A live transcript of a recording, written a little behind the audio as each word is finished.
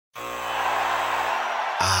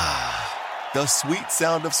The sweet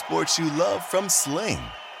sound of sports you love from Sling.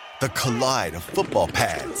 The collide of football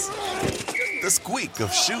pads. The squeak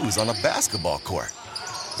of shoes on a basketball court.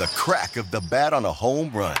 The crack of the bat on a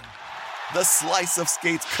home run. The slice of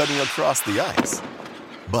skates cutting across the ice.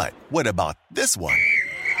 But what about this one?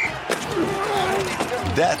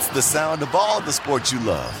 That's the sound of all the sports you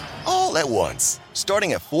love, all at once.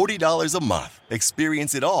 Starting at $40 a month.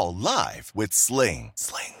 Experience it all live with Sling.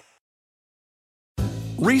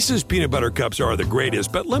 Reese's Peanut Butter Cups are the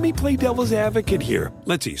greatest, but let me play devil's advocate here.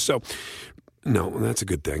 Let's see. So, no, that's a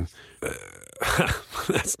good thing.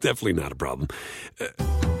 That's definitely not a problem.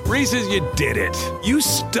 Reese's, you did it. You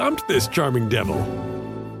stumped this charming devil.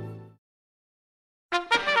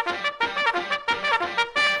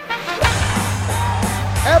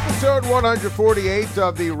 Episode 148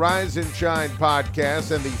 of the Rise and Shine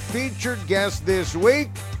podcast, and the featured guest this week,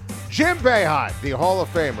 Jim Boeheim, the Hall of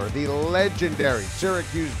Famer, the legendary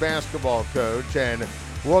Syracuse basketball coach, and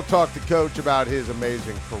we'll talk to Coach about his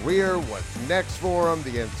amazing career, what's next for him,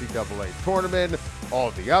 the NCAA Tournament,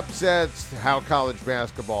 all the upsets, how college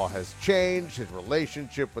basketball has changed, his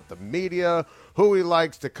relationship with the media, who he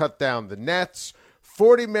likes to cut down the nets.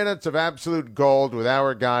 40 minutes of absolute gold with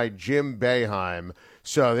our guy, Jim Boeheim.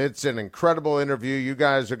 So it's an incredible interview. You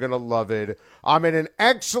guys are going to love it. I'm in an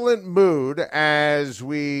excellent mood as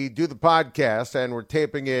we do the podcast, and we're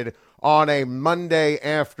taping it on a Monday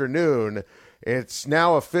afternoon. It's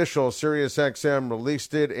now official. SiriusXM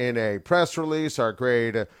released it in a press release. Our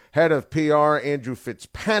great head of PR, Andrew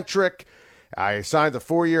Fitzpatrick, I signed a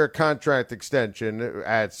 4-year contract extension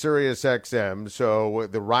at SiriusXM, so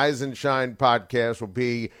the Rise and Shine podcast will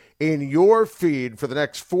be in your feed for the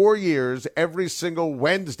next 4 years, every single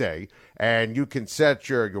Wednesday, and you can set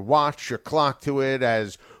your watch, your clock to it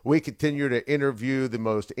as we continue to interview the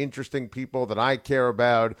most interesting people that I care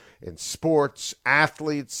about in sports,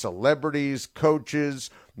 athletes, celebrities, coaches,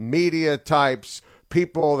 media types,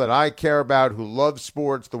 people that I care about who love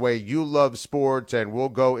sports the way you love sports, and we'll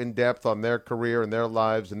go in depth on their career and their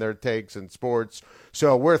lives and their takes in sports.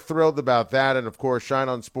 So we're thrilled about that. And of course, Shine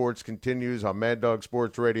on Sports continues on Mad Dog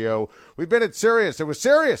Sports Radio. We've been at Sirius. It was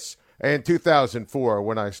Sirius in 2004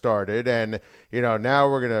 when I started. And, now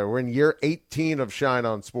we're in year 18 of Shine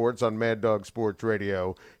on Sports on Mad Dog Sports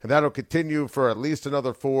Radio. And that'll continue for at least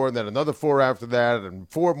another 4, and then another 4 after that, and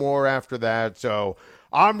 4 more after that. So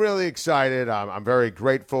I'm really excited. I'm very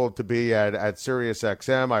grateful to be at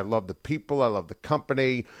SiriusXM. I love the people. I love the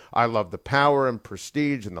company. I love the power and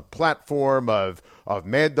prestige and the platform of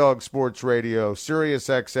Mad Dog Sports Radio,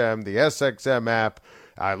 SiriusXM, the SXM app.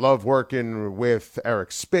 I love working with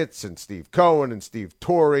Eric Spitz and Steve Cohen and Steve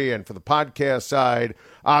Torrey. And for the podcast side,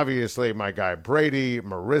 obviously my guy Brady,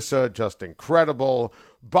 Marissa, just incredible.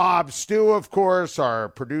 Bob Stew, of course, our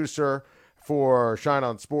producer for Shine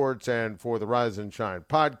on Sports and for the Rise and Shine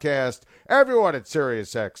podcast. Everyone at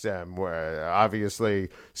SiriusXM, obviously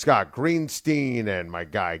Scott Greenstein and my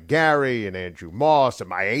guy Gary and Andrew Moss and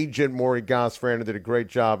my agent Maury Gossfran did a great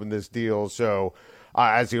job in this deal. So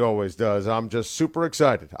as he always does, I'm just super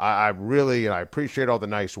excited. I really appreciate all the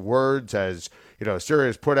nice words. As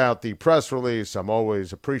Sirius put out the press release, I'm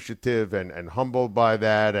always appreciative and humbled by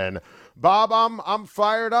that. And Bob, I'm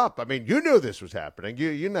fired up. I mean, you knew this was happening.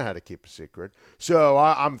 You know how to keep a secret. So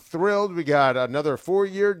I'm thrilled. We got another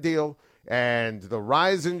 4-year deal and the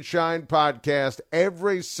Rise and Shine podcast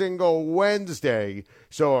every single Wednesday.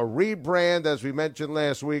 So a rebrand, as we mentioned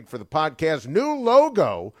last week, for the podcast. New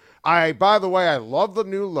logo. By the way, I love the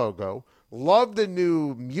new logo. Love the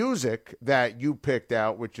new music that you picked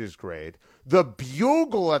out, which is great. The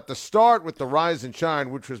bugle at the start with the Rise and Shine,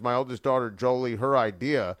 which was my oldest daughter, Jolie, her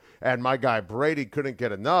idea, and my guy Brady couldn't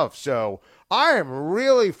get enough. So I am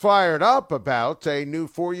really fired up about a new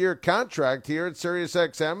 4-year contract here at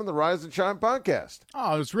SiriusXM and the Rise and Shine podcast.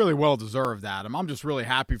 Oh, it's really well-deserved, Adam. I'm just really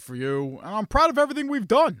happy for you, and I'm proud of everything we've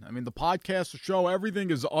done. I mean, the podcast, the show, everything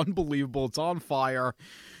is unbelievable. It's on fire.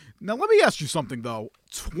 Now, let me ask you something, though.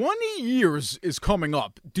 20 years is coming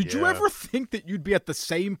up. Did you ever think that you'd be at the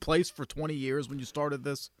same place for 20 years when you started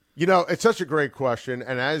this? It's such a great question.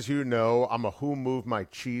 And as you know, I'm a who moved my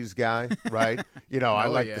cheese guy, right? I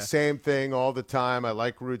like the same thing all the time. I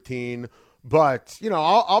like routine. But,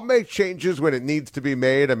 I'll make changes when it needs to be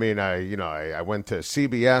made. I mean, I went to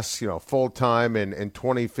CBS, full-time in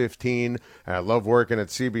 2015. And I love working at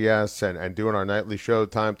CBS and doing our nightly show,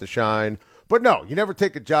 Time to Shine. But no, you never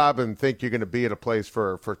take a job and think you're going to be at a place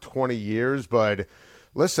for 20 years. But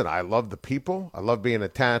listen, I love the people. I love being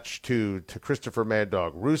attached to Christopher Mad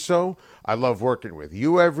Dog Russo. I love working with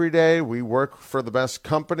you every day. We work for the best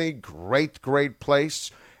company. Great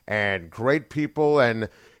place and great people. And,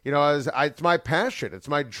 it's my passion. It's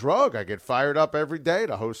my drug. I get fired up every day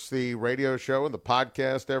to host the radio show and the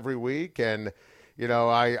podcast every week. And,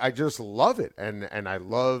 I just love it. And I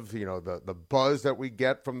love, the buzz that we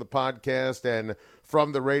get from the podcast and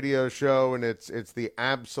from the radio show. And it's the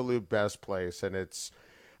absolute best place. And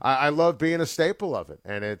I love being a staple of it,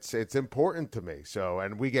 and it's important to me. So,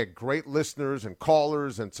 and we get great listeners and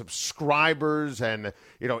callers and subscribers and,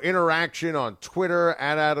 interaction on Twitter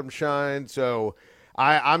at Adam Schein. So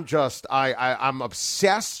I'm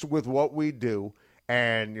obsessed with what we do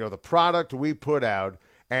and, the product we put out,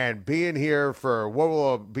 and being here for what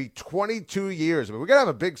will be 22 years. I mean, we're going to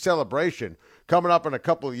have a big celebration coming up in a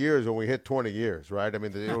couple of years when we hit 20 years, right? I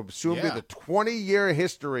mean, it will soon be the 20-year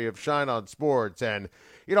history of Schein on Sports. And,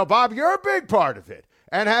 Bob, you're a big part of it.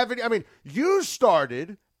 And you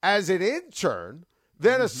started as an intern,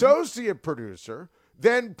 then associate producer,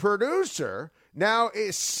 then producer, now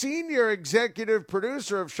a senior executive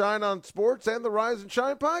producer of Schein on Sports and the Rise and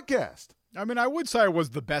Shine podcast. I mean, I would say I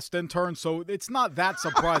was the best intern, so it's not that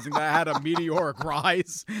surprising that I had a meteoric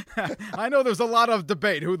rise. I know there's a lot of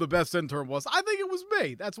debate who the best intern was. I think it was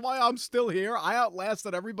me. That's why I'm still here. I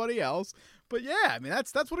outlasted everybody else. But yeah, I mean,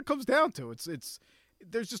 that's what it comes down to.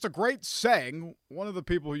 There's just a great saying. One of the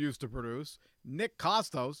people who used to produce, Nick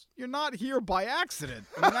Costos, you're not here by accident.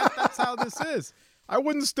 I mean, that's how this is. I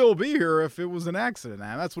wouldn't still be here if it was an accident,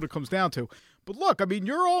 man. That's what it comes down to. But look, I mean,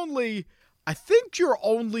 I think you're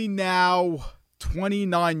only now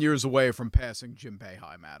 29 years away from passing Jim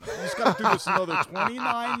Boeheim, Adam. You just got to do this another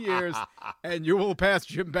 29 years, and you will pass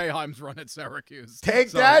Jim Boeheim's run at Syracuse. Take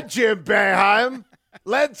that, Jim Boeheim.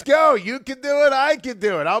 Let's go. You can do it. I can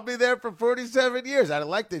do it. I'll be there for 47 years. I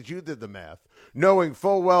like that you did the math, knowing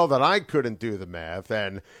full well that I couldn't do the math.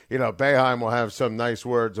 And, Boeheim will have some nice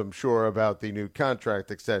words, I'm sure, about the new contract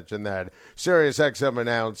extension that SiriusXM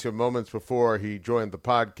announced moments before he joined the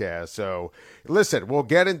podcast. So, listen, we'll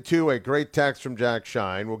get into a great text from Jack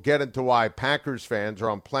Schein. We'll get into why Packers fans are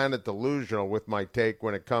on planet delusional with my take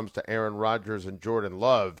when it comes to Aaron Rodgers and Jordan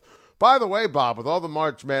Love. By the way, Bob, with all the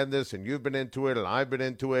March Madness, and you've been into it and I've been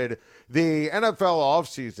into it, the NFL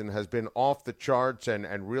offseason has been off the charts and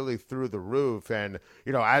really through the roof. And,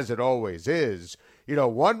 as it always is,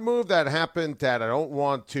 one move that happened that I don't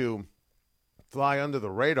want to fly under the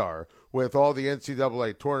radar with all the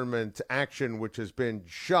NCAA Tournament action, which has been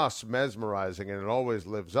just mesmerizing, and it always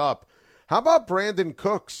lives up. How about Brandon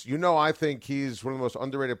Cooks? I think he's one of the most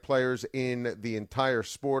underrated players in the entire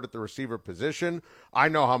sport at the receiver position. I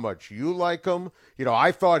know how much you like him.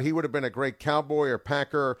 I thought he would have been a great Cowboy or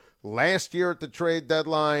Packer last year at the trade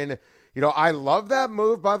deadline. I love that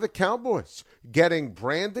move by the Cowboys, getting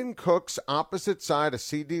Brandon Cooks opposite side of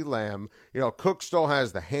CeeDee Lamb. Cooks still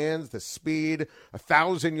has the hands, the speed,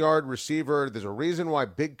 1,000-yard receiver. There's a reason why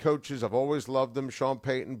big coaches have always loved him. Sean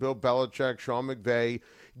Payton, Bill Belichick, Sean McVay.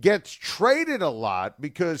 Gets traded a lot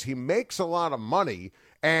because he makes a lot of money,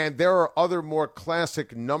 and there are other more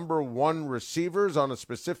classic number one receivers on a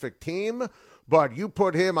specific team. But you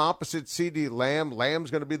put him opposite CeeDee Lamb. Lamb's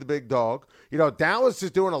going to be the big dog. Dallas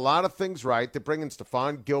is doing a lot of things right. They're bringing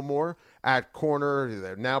Stephon Gilmore at corner.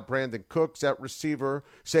 They're now Brandon Cooks at receiver.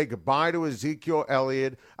 Say goodbye to Ezekiel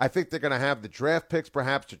Elliott. I think they're going to have the draft picks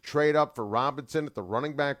perhaps to trade up for Robinson at the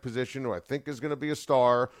running back position, who I think is going to be a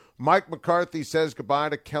star. Mike McCarthy says goodbye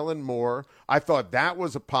to Kellen Moore. I thought that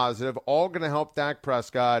was a positive. All going to help Dak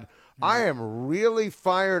Prescott. I am really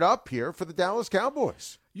fired up here for the Dallas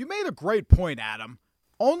Cowboys. You made a great point, Adam.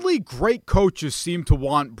 Only great coaches seem to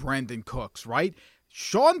want Brandon Cooks, right?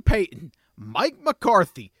 Sean Payton, Mike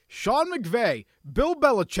McCarthy, Sean McVay, Bill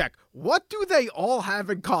Belichick, what do they all have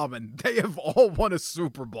in common? They have all won a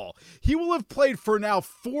Super Bowl. He will have played for now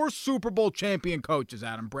 4 Super Bowl champion coaches,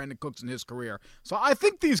 Adam, Brandon Cooks, in his career. So I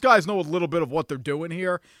think these guys know a little bit of what they're doing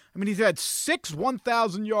here. I mean, he's had 6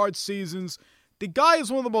 1,000-yard seasons. The guy is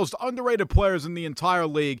one of the most underrated players in the entire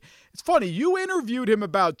league. It's funny, you interviewed him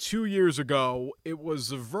about 2 years ago. It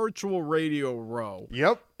was a virtual radio row.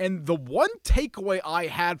 Yep. And the one takeaway I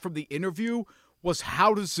had from the interview was,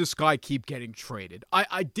 how does this guy keep getting traded?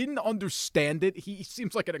 I didn't understand it. He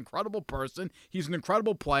seems like an incredible person. He's an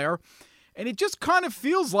incredible player. And it just kind of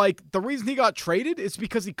feels like the reason he got traded is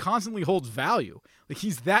because he constantly holds value. Like,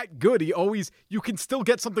 he's that good. You can still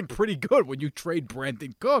get something pretty good when you trade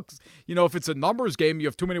Brandon Cooks. If it's a numbers game, you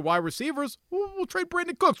have too many wide receivers, we'll trade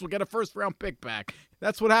Brandon Cooks. We'll get a first-round pick back.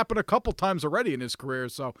 That's what happened a couple times already in his career.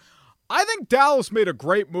 So I think Dallas made a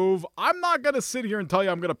great move. I'm not going to sit here and tell you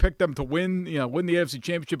I'm going to pick them to win the AFC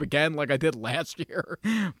Championship again like I did last year.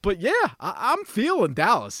 But yeah, I'm feeling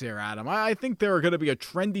Dallas here, Adam. I think they're going to be a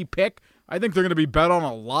trendy pick. I think they're going to be bet on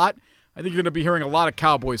a lot. I think you're going to be hearing a lot of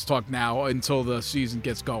Cowboys talk now until the season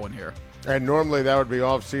gets going here. And normally that would be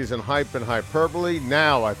off-season hype and hyperbole.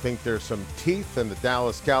 Now I think there's some teeth, and the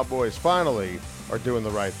Dallas Cowboys finally are doing the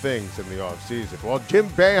right things in the offseason. Well, Jim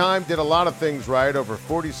Boeheim did a lot of things right over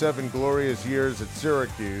 47 glorious years at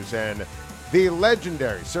Syracuse, and the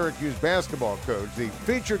legendary Syracuse basketball coach, the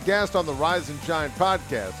featured guest on the Rise and Shine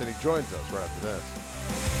podcast, and he joins us right after this.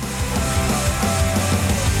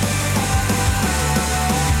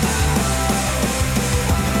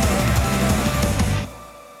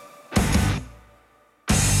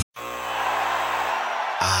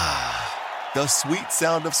 The sweet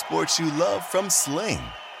sound of sports you love from Sling.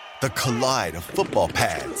 The collide of football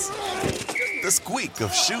pads. The squeak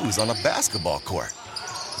of shoes on a basketball court.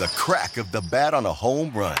 The crack of the bat on a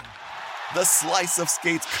home run. The slice of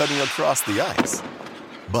skates cutting across the ice.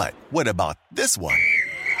 But what about this one?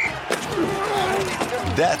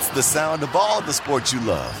 That's the sound of all the sports you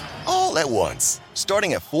love, all at once.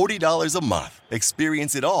 Starting at $40 a month.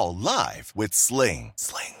 Experience it all live with Sling.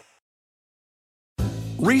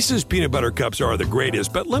 Reese's Peanut Butter Cups are the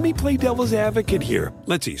greatest, but let me play devil's advocate here.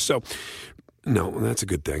 Let's see. So, no, that's a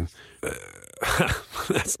good thing.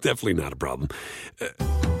 That's definitely not a problem.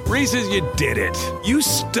 Reese's, you did it. You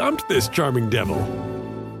stumped this charming devil.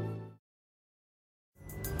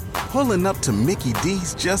 Pulling up to Mickey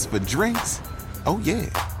D's just for drinks? Oh, yeah,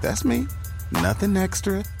 that's me. Nothing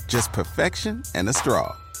extra, just perfection and a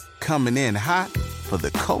straw. Coming in hot for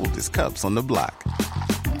the coldest cups on the block.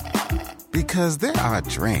 Because there are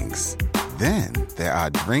drinks. Then there are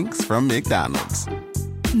drinks from McDonald's.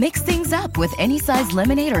 Mix things up with any size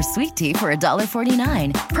lemonade or sweet tea for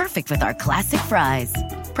 $1.49. Perfect with our classic fries.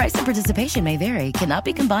 Price and participation may vary. Cannot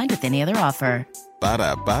be combined with any other offer.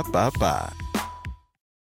 Ba-da-ba-ba-ba.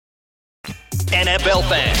 NFL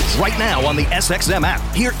fans, right now on the SXM app,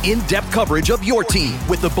 hear in-depth coverage of your team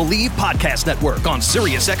with the Believe Podcast Network on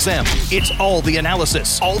SiriusXM. It's all the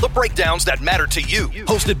analysis, all the breakdowns that matter to you.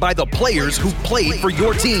 Hosted by the players who played for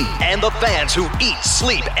your team and the fans who eat,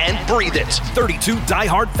 sleep, and breathe it. 32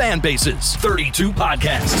 diehard fan bases, 32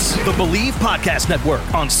 podcasts. The Believe Podcast Network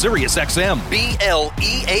on SiriusXM.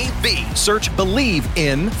 BLEAV. Search Believe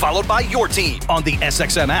in, followed by your team on the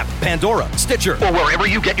SXM app, Pandora, Stitcher, or wherever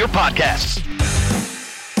you get your podcasts.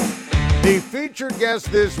 The featured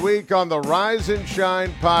guest this week on the Rise and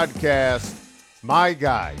Shine podcast, my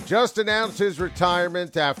guy, just announced his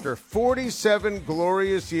retirement after 47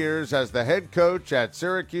 glorious years as the head coach at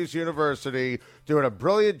Syracuse University, doing a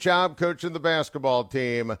brilliant job coaching the basketball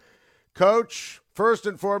team. Coach, first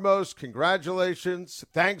and foremost, congratulations.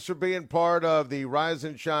 Thanks for being part of the Rise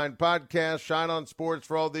and Shine podcast, Shine on Sports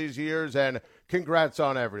for all these years, and congrats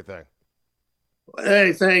on everything.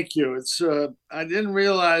 Hey, thank you. It's I didn't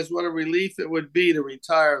realize what a relief it would be to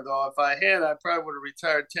retire, though. If I had, I probably would have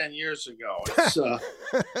retired 10 years ago. It's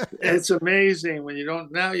it's amazing when you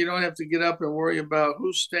don't have to get up and worry about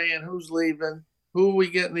who's staying, who's leaving, who we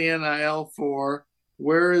get in the NIL for,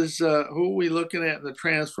 who are we looking at in the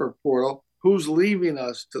transfer portal, who's leaving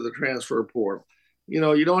us to the transfer portal. You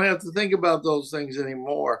know, you don't have to think about those things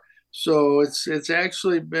anymore. So it's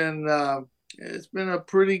actually been it's been a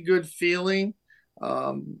pretty good feeling.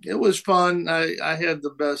 It was fun. I had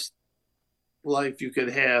the best life you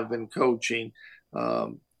could have in coaching.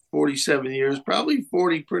 47 years, probably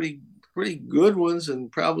 40 pretty good ones,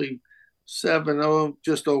 and probably 7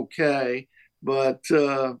 just okay. But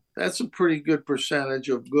that's a pretty good percentage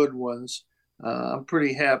of good ones. I'm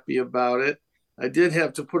pretty happy about it. I did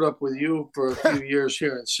have to put up with you for a few years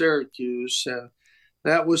here in Syracuse, and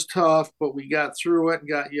that was tough, but we got through it and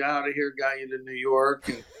got you out of here, got you to New York,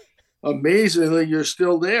 and amazingly, you're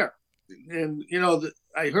still there. And, you know,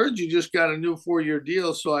 I heard you just got a new 4-year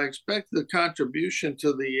deal, so I expect the contribution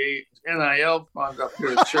to the NIL fund up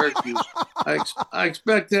here at Syracuse. I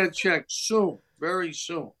expect that check soon, very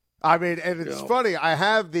soon. I mean, and it's funny. I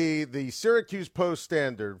have the Syracuse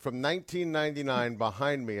Post-Standard from 1999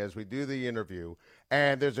 behind me as we do the interview,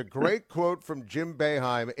 and there's a great quote from Jim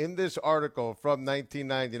Boeheim in this article from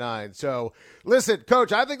 1999. So, listen,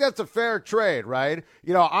 Coach, I think that's a fair trade, right?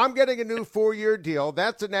 You know, I'm getting a new 4-year deal.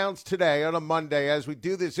 That's announced today on a Monday as we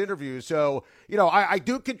do this interview. So, you know, I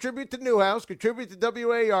do contribute to Newhouse, contribute to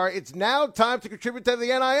WAR. It's now time to contribute to the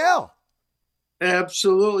NIL.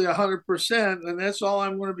 Absolutely, 100%, and that's all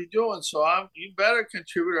I'm going to be doing. So you better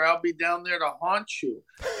contribute, or I'll be down there to haunt you,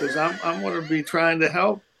 because I'm going to be trying to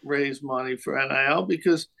help raise money for NIL.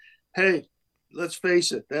 Because, hey, let's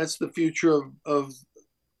face it, that's the future of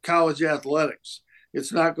college athletics.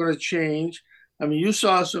 It's not going to change. I mean, you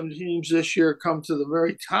saw some teams this year come to the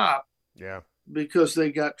very top, yeah, because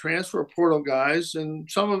they got transfer portal guys, and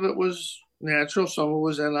some of it was natural, some of it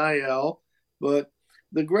was NIL. But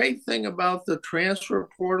the great thing about the transfer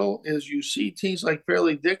portal is you see teams like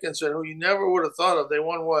Fairleigh Dickinson, who you never would have thought of. They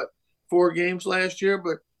won, 4 games last year,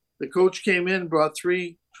 but the coach came in, brought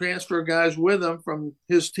 3 transfer guys with him from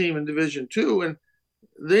his team in Division II, and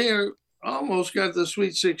they almost got the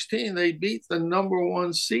Sweet 16. They beat the number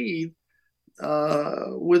 1 seed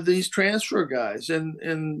with these transfer guys.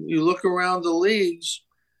 And you look around the leagues,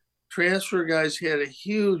 transfer guys had a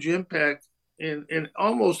huge impact in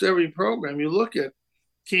almost every program. You look at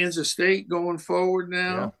Kansas State going forward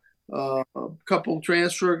now, a couple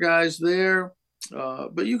transfer guys there.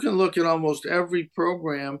 But you can look at almost every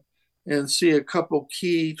program and see a couple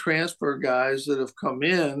key transfer guys that have come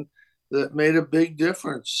in that made a big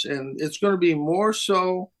difference. And it's going to be more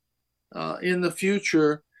so in the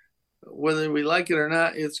future, whether we like it or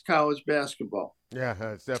not. It's college basketball. Yeah,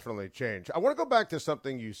 it's definitely changed. I want to go back to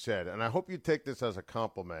something you said, and I hope you take this as a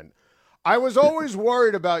compliment. I was always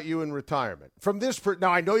worried about you in retirement.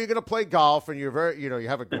 Now, I know you're going to play golf, and you're you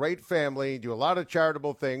have a great family, do a lot of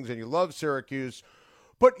charitable things, and you love Syracuse.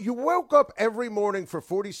 But you woke up every morning for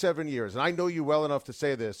 47 years, and I know you well enough to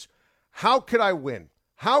say this. How could I win?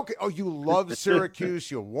 You love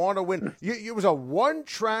Syracuse. You want to win. It was a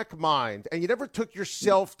one-track mind, and you never took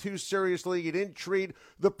yourself too seriously. You didn't treat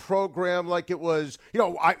the program like it was,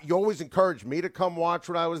 you always encouraged me to come watch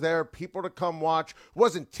when I was there, people to come watch. It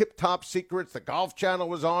wasn't tip-top secrets. The Golf Channel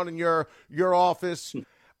was on in your office.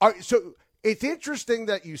 So it's interesting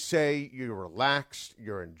that you say you're relaxed,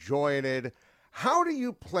 you're enjoying it. How do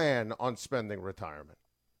you plan on spending retirement?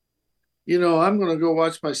 I'm going to go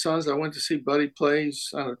watch my sons. I went to see Buddy play.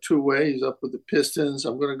 He's on a 2-way. He's up with the Pistons.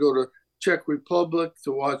 I'm going to go to Czech Republic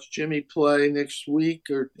to watch Jimmy play next week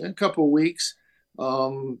or in a couple of weeks.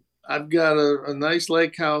 I've got a nice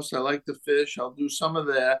lake house. I like to fish. I'll do some of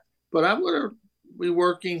that. But I'm going to be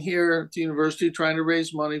working here at the university, trying to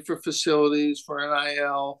raise money for facilities, for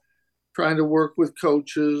NIL, trying to work with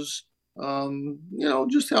coaches.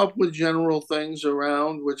 Just help with general things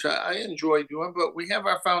around, which I enjoy doing. But we have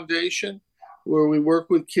our foundation where we work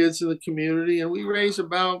with kids in the community, and we raise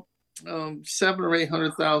about $700,000 or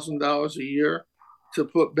 $800,000 a year to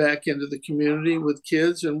put back into the community with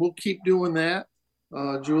kids, and we'll keep doing that.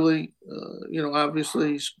 Julie,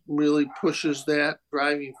 obviously really pushes that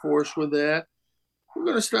driving force with that. We're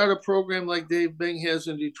going to start a program like Dave Bing has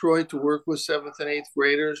in Detroit to work with 7th and 8th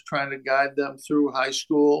graders, trying to guide them through high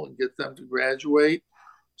school and get them to graduate.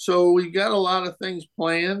 So we've got a lot of things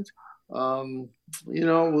planned.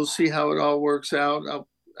 We'll see how it all works out.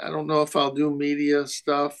 I don't know if I'll do media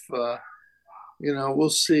stuff. We'll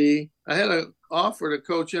see. I had an offer to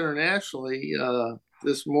coach internationally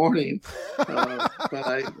this morning,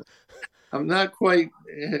 but I'm not quite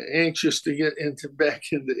anxious to get back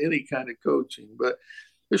into any kind of coaching, but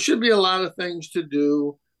there should be a lot of things to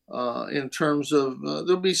do in terms of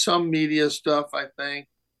there'll be some media stuff, I think,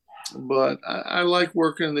 but I like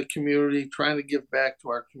working in the community, trying to give back to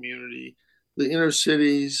our community. The inner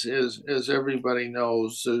cities, as everybody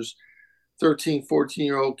knows, there's 13,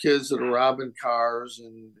 14-year-old kids that are robbing cars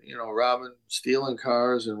and, stealing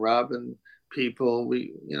cars and robbing people.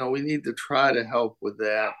 We need to try to help with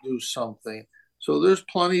that, do something. So there's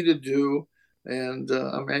plenty to do, and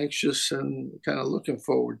I'm anxious and kind of looking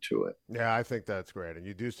forward to it. Yeah, I think that's great. And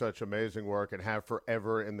you do such amazing work and have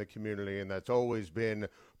forever in the community, and that's always been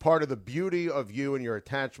part of the beauty of you and your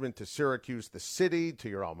attachment to Syracuse, the city, to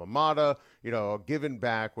your alma mater, giving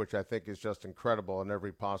back, which I think is just incredible in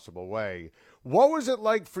every possible way. What was it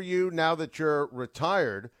like for you now that you're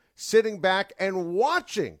retired, sitting back and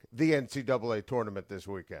watching the NCAA tournament this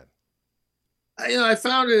weekend? I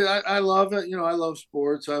found it. I love it. I love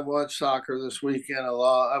sports. I watched soccer this weekend a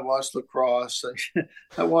lot. I watched lacrosse.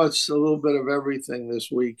 I watched a little bit of everything this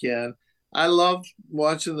weekend. I love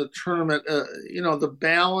watching the tournament. The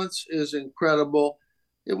balance is incredible.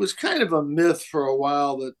 It was kind of a myth for a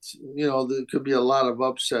while that, there could be a lot of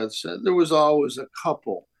upsets. There was always a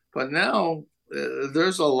couple, but now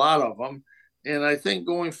there's a lot of them. And I think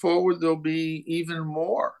going forward, there'll be even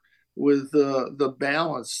more with the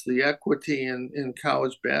balance, the equity in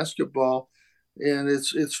college basketball. And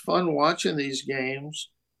it's fun watching these games.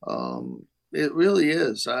 It really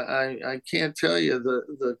is. I can't tell you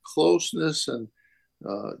the closeness and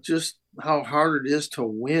just how hard it is to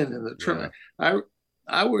win in the tournament.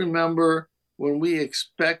 I remember when we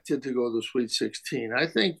expected to go to the Sweet 16. I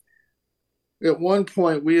think at one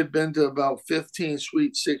point we had been to about 15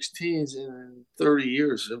 Sweet 16s in 30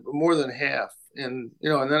 years, more than half. And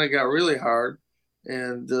and then it got really hard,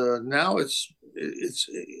 and now it's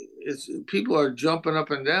people are jumping up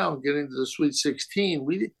and down getting to the Sweet 16.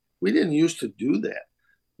 We didn't used to do that,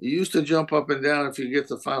 You used to jump up and down if you get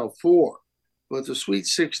the Final Four, but the Sweet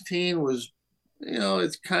 16 was,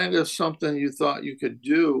 it's kind of something you thought you could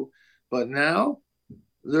do, but now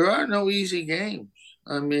there are no easy games.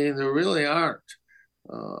 I mean, there really aren't.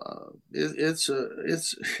 It's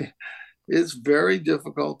it's very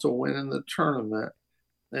difficult to win in the tournament.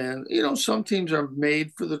 And, some teams are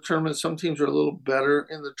made for the tournament. Some teams are a little better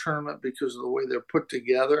in the tournament because of the way they're put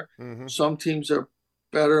together. Mm-hmm. Some teams are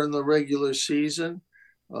better in the regular season.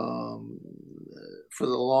 For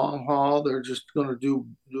the long haul, they're just going to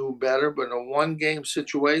do better. But in a one-game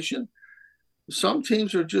situation, some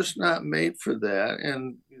teams are just not made for that,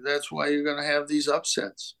 and that's why you're going to have these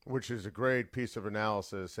upsets. Which is a great piece of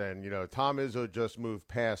analysis. And, Tom Izzo just moved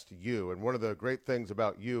past you. And one of the great things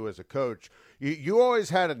about you as a coach, you always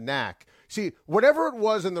had a knack. See, whatever it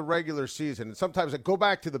was in the regular season, and sometimes I go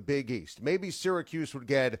back to the Big East, maybe Syracuse would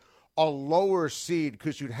get a lower seed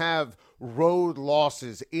because you'd have road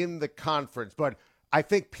losses in the conference. But I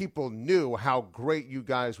think people knew how great you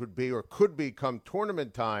guys would be or could be come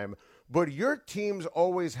tournament time. But your teams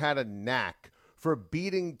always had a knack for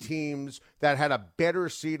beating teams that had a better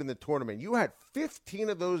seed in the tournament. You had 15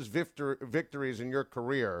 of those victories in your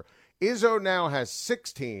career. Izzo now has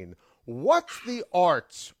 16. What's the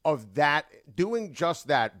art of that, doing just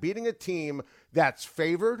that, beating a team that's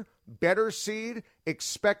favored, better seed,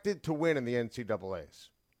 expected to win in the NCAAs?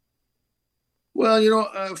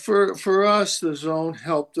 Well, for us, the zone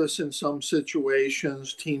helped us in some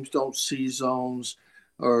situations. Teams don't see zones,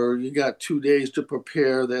 or you got 2 days to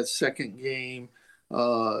prepare that second game.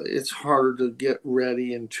 It's harder to get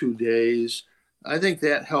ready in 2 days. I think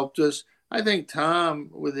that helped us. I think Tom,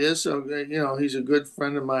 with this, he's a good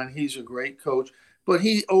friend of mine. He's a great coach, but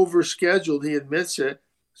he overscheduled. He admits it.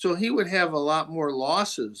 So he would have a lot more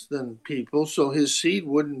losses than people. So his seed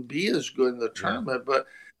wouldn't be as good in the tournament. But,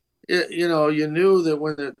 you knew that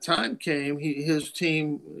when the time came, his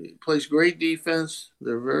team plays great defense.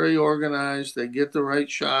 They're very organized. They get the right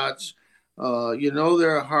shots.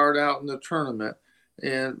 They're hard out in the tournament.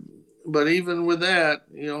 But even with that,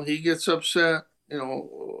 he gets upset.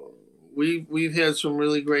 We've had some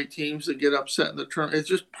really great teams that get upset in the tournament. It's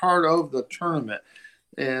just part of the tournament.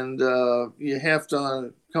 And you have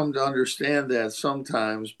to come to understand that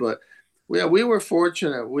sometimes. But we were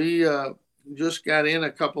fortunate. We just got in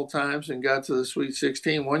a couple times and got to the Sweet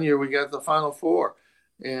 16. One year we got the Final Four.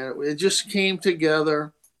 And it just came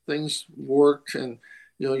together. Things worked. And,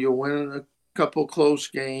 you win a couple close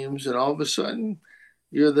games. And all of a sudden,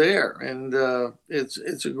 you're there. And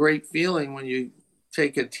it's a great feeling when you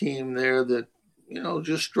take a team there that,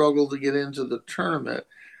 just struggled to get into the tournament.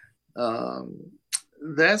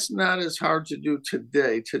 That's not as hard to do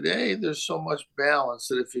today. Today, there's so much balance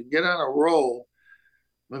that if you get on a roll,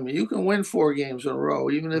 you can win 4 games in a row,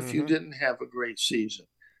 even if you didn't have a great season.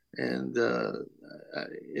 And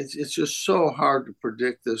it's just so hard to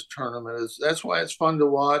predict this tournament. That's why it's fun to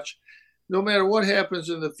watch. No matter what happens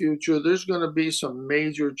in the future, there's going to be some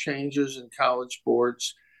major changes in college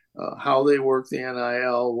sports, how they work the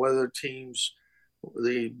NIL, whether teams,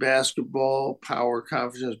 the basketball power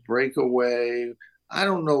conferences break away. I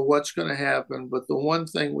don't know what's going to happen, but the one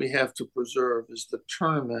thing we have to preserve is the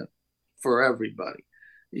tournament for everybody.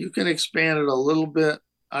 You can expand it a little bit.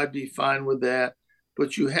 I'd be fine with that,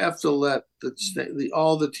 but you have to let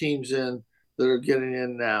all the teams in that are getting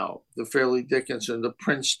in now, the Fairleigh Dickinson, the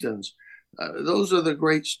Princetons. Those are the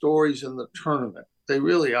great stories in the tournament. They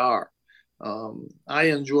really are. I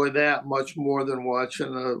enjoy that much more than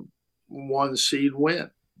watching a 1 seed win.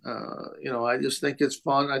 I just think it's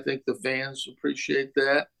fun. I think the fans appreciate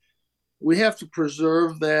that. We have to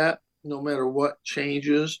preserve that no matter what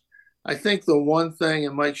changes. I think the one thing,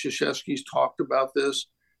 and Mike Krzyzewski's talked about this,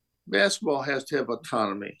 basketball has to have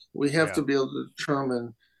autonomy. We have to be able to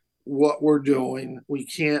determine what we're doing. We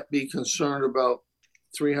can't be concerned about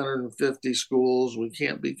 350 schools. We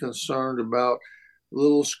can't be concerned about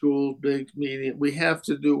little schools, big, medium. We have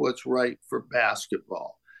to do what's right for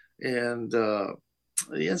basketball. And the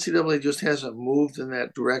NCAA just hasn't moved in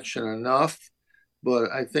that direction enough, but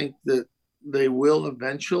I think that they will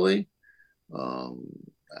eventually.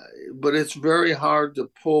 But it's very hard to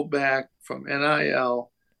pull back from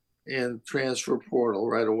NIL and transfer portal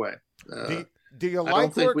right away. Do you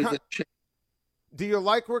like Do you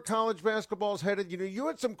like where college basketball is headed? You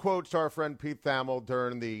had some quotes to our friend Pete Thamel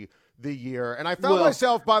during the year, and I found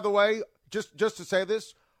myself, by the way, just to say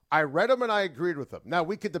this, I read them and I agreed with them. Now,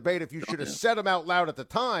 we could debate if you should have said them out loud at the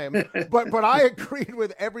time, but I agreed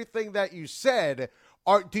with everything that you said.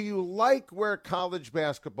 Do you like where college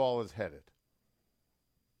basketball is headed?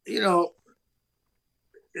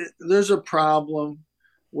 There's a problem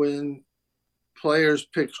when players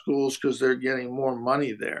pick schools because they're getting more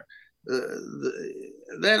money there.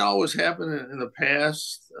 That always happened in the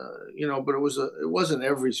past, but it wasn't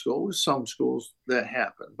every school. It was some schools that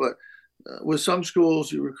happened, but with some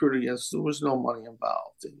schools you recruit against, there was no money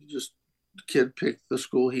involved. And the kid picked the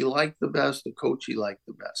school he liked the best, the coach he liked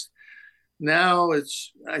the best. Now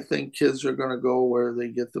I think kids are going to go where they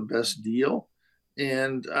get the best deal,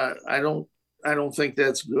 and I don't think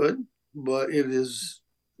that's good, but it is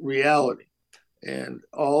reality, and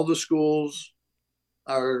all the schools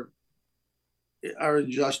are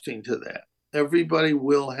adjusting to that. Everybody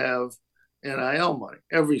will have NIL money.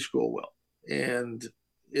 Every school will, and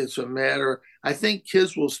it's a matter. I think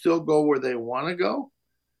kids will still go where they want to go,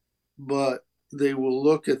 but they will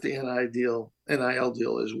look at the NIL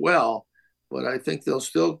deal as well. But I think they'll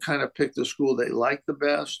still kind of pick the school they like the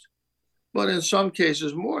best. But in some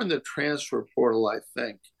cases, more in the transfer portal, I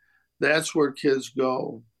think. That's where kids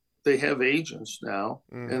go. They have agents now,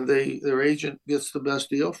 and their agent gets the best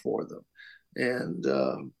deal for them. And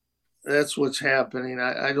that's what's happening.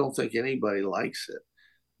 I don't think anybody likes it,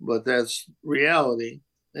 but that's reality.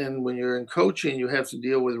 And when you're in coaching, you have to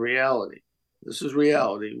deal with reality. This is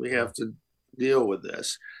reality. We have to deal with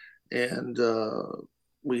this. And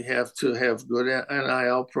we have to have good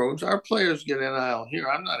NIL programs. Our players get NIL here.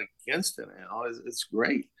 I'm not against NIL. It's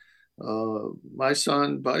great. My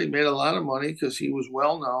son, Buddy, made a lot of money because he was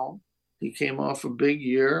well known. He came off a big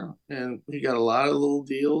year, and he got a lot of little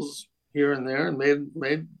deals here and there and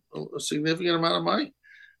made a significant amount of money.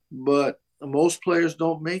 But most players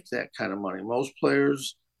don't make that kind of money. Most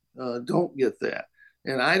players don't get that.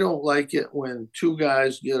 And I don't like it when 2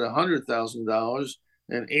 guys get $100,000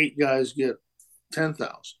 and 8 guys get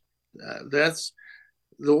 $10,000. That's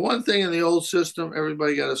the one thing in the old system.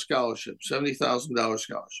 Everybody got a scholarship, $70,000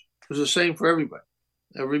 scholarship. It was the same for everybody.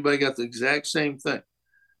 Everybody got the exact same thing.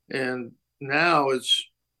 And now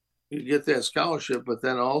you get that scholarship, but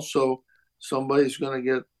then also somebody's going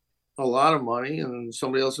to get a lot of money and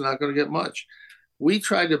somebody else is not going to get much. We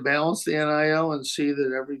tried to balance the NIL and see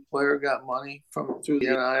that every player got money through the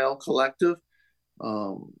NIL collective.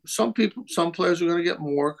 Some players are going to get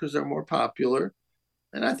more because they're more popular.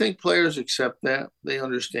 And I think players accept that. They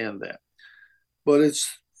understand that. But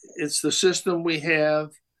it's the system we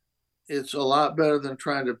have. It's a lot better than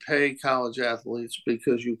trying to pay college athletes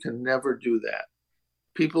because you can never do that.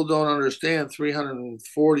 People don't understand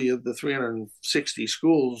 340 of the 360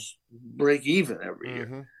 schools break even every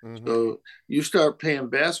year. So you start paying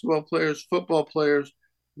basketball players, football players,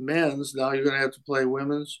 men's. Now you're going to have to play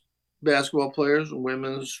women's basketball players and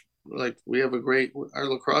women's. Like we have our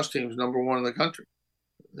lacrosse team's #1 in the country.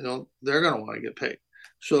 They're going to want to get paid.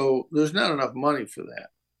 So there's not enough money for that.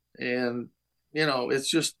 And, it's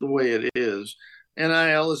just the way it is.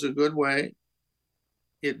 NIL is a good way.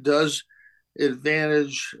 It does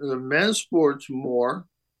advantage the men's sports more.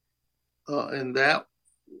 And that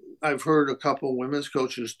I've heard a couple women's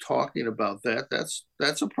coaches talking about that.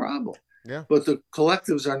 That's a problem. Yeah. But the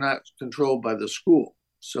collectives are not controlled by the school.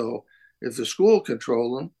 So if the school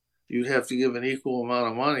controlled them, you'd have to give an equal amount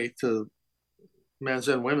of money to men's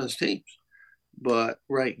and women's teams. But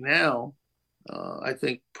right now, I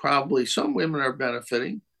think probably some women are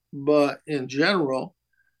benefiting, but in general,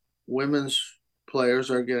 women's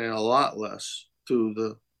players are getting a lot less through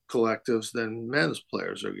the collectives than men's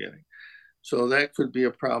players are getting. So that could be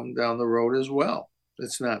a problem down the road as well.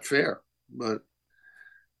 It's not fair, but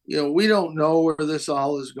we don't know where this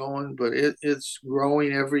all is going, but it's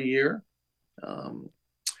growing every year.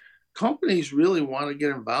 Companies really want to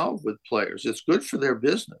get involved with players. It's good for their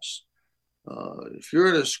business. If you're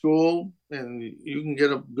at a school and you can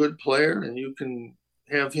get a good player and you can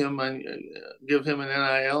have him and give him an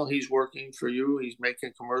NIL, he's working for you, he's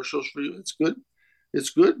making commercials for you. It's good. It's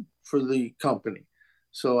good for the company.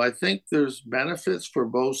 So I think there's benefits for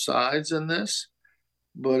both sides in this,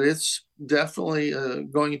 but it's definitely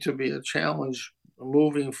going to be a challenge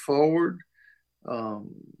moving forward.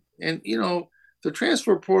 The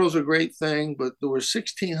transfer portal is a great thing, but there were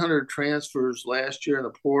 1,600 transfers last year in the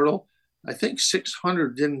portal. I think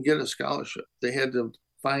 600 didn't get a scholarship. They had to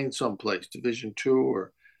find someplace, Division II,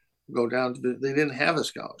 or go down to they didn't have a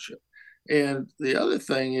scholarship. And the other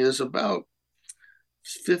thing is about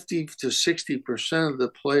 50 to 60% of the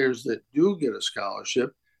players that do get a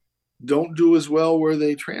scholarship don't do as well where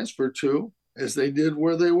they transfer to as they did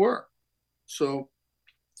where they were. So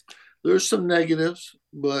there's some negatives,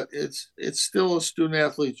 but it's still a student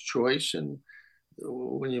athlete's choice. And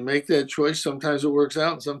when you make that choice, sometimes it works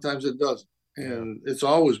out and sometimes it doesn't. And it's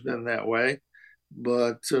always been that way.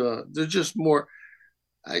 But there's just more.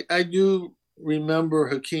 I do remember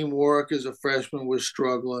Hakeem Warwick as a freshman was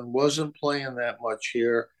struggling, wasn't playing that much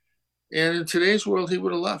here. And in today's world, he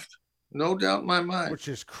would have left. No doubt in my mind. Which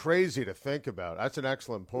is crazy to think about. That's an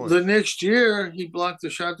excellent point. The next year, he blocked the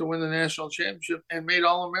shot to win the national championship and made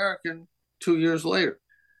All-American 2 years later,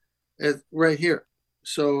 right here.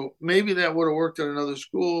 So maybe that would have worked at another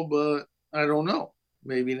school, but I don't know.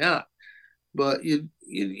 Maybe not. But you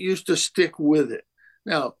used to stick with it.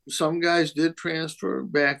 Now, some guys did transfer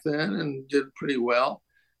back then and did pretty well.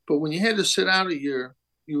 But when you had to sit out a year,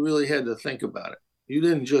 you really had to think about it. You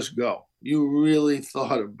didn't just go. You really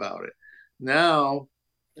thought about it. Now,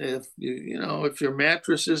 if if your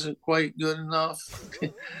mattress isn't quite good enough,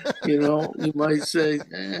 you might say,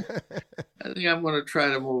 I think I'm going to try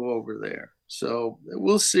to move over there. So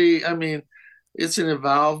we'll see. I mean, it's an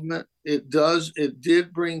involvement. It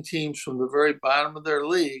did bring teams from the very bottom of their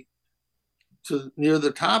league to near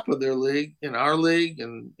the top of their league, in our league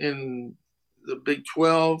and in the Big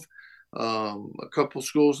 12, a couple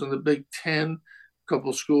schools in the Big 10, a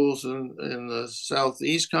couple schools in the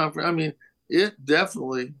Southeast Conference. I mean, it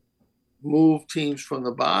definitely moved teams from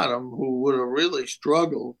the bottom who would have really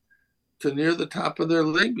struggled to near the top of their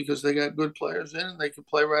league because they got good players in and they could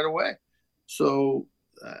play right away. So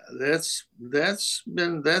that's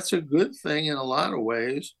a good thing in a lot of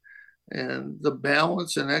ways, and the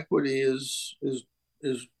balance and equity is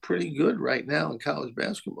pretty good right now in college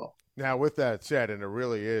basketball. Now, with that said, and it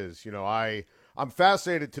really is, I'm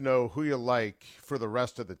fascinated to know who you like for the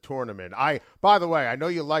rest of the tournament. By the way, I know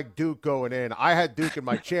you like Duke going in. I had Duke in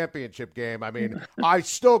my championship game. I mean, I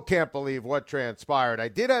still can't believe what transpired. I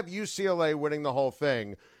did have UCLA winning the whole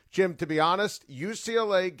thing. Jim, to be honest,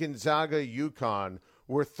 UCLA, Gonzaga, UConn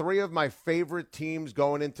were three of my favorite teams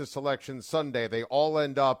going into Selection Sunday. They all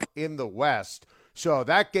end up in the West. So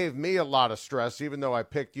that gave me a lot of stress, even though I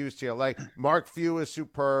picked UCLA. Mark Few is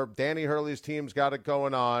superb. Danny Hurley's team's got it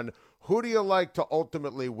going on. Who do you like to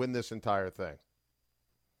ultimately win this entire thing?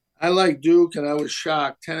 I like Duke, and I was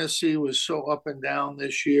shocked. Tennessee was so up and down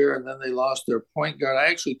this year, and then they lost their point guard. I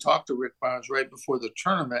actually talked to Rick Barnes right before the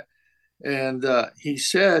tournament, and he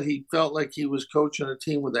said he felt like he was coaching a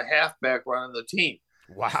team with a halfback running the team.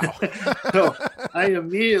 Wow. So I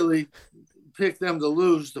immediately picked them to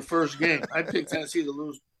lose the first game. I picked Tennessee to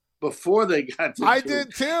lose before they got to Duke.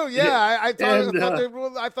 Did too, yeah. I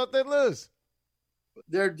thought they'd lose.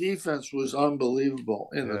 Their defense was unbelievable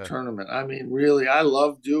in the tournament. I mean, really, I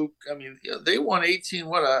love Duke. I mean, they won 18 and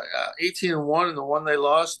 1, and the one they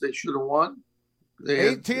lost, they should have won.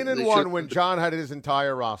 18-1 when John had his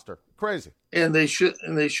entire roster. Crazy. And they should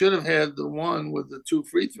have had the one with the 2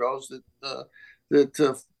 free throws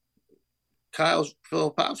that Kyle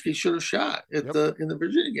Filipowski should have shot in the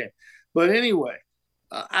Virginia game. But anyway,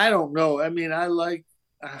 I don't know. I mean, I like.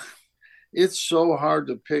 It's so hard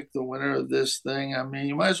to pick the winner of this thing. I mean,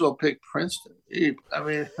 you might as well pick Princeton. I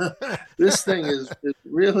mean, this thing is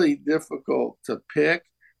really difficult to pick.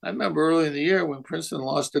 I remember early in the year when Princeton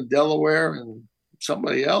lost to Delaware and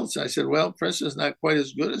somebody else, I said, well, Princeton's not quite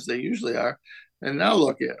as good as they usually are. And now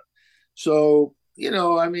look at it. So,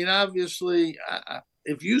 I mean, obviously,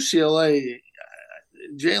 if UCLA,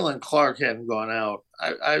 Jalen Clark hadn't gone out,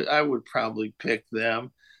 I would probably pick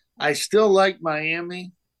them. I still like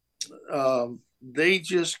Miami. They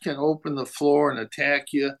just can open the floor and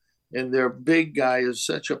attack you, and their big guy is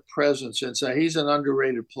such a presence inside. He's an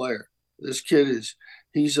underrated player. This kid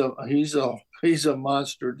he's a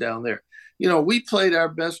monster down there. We played our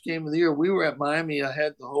best game of the year. We were at Miami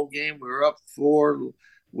ahead the whole game. We were up 4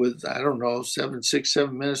 with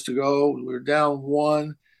 7 minutes to go. We were down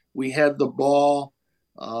 1. We had the ball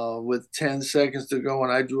with 10 seconds to go,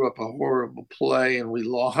 and I drew up a horrible play, and we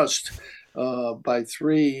lost by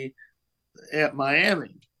 3 at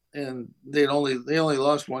Miami. And they only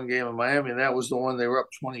lost one game in Miami, and that was the one they were up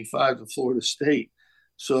 25 to Florida State.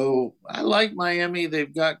 So I like Miami.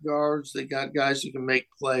 They've got guards. They got guys that can make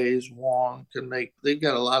plays. Wong can make. They've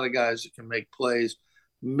got a lot of guys that can make plays.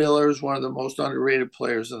 Miller's one of the most underrated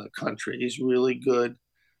players in the country. He's really good.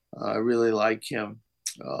 I really like him.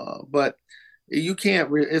 But you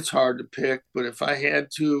can't. It's hard to pick. But if I had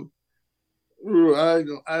to, I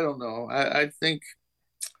don't know. I think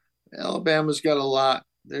Alabama's got a lot.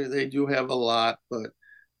 They do have a lot, but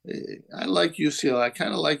I like UCLA. I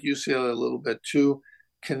kind of like UCLA a little bit too.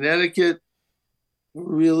 Connecticut,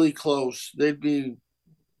 really close. They'd be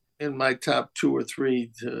in my top 2 or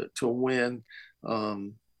 3 to win.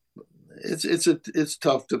 It's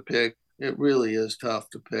tough to pick. It really is tough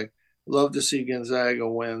to pick. Love to see Gonzaga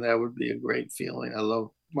win. That would be a great feeling. I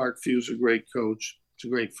love Mark Few's a great coach. He's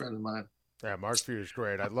a great friend of mine. Yeah, Mark Few is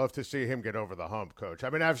great. I'd love to see him get over the hump, Coach. I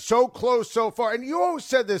mean, I'm so close so far. And you always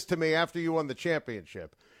said this to me after you won the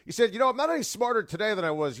championship. You said, I'm not any smarter today than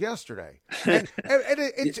I was yesterday. And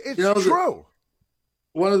it's true.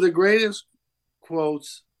 One of the greatest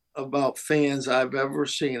quotes about fans I've ever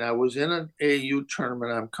seen. I was in an AAU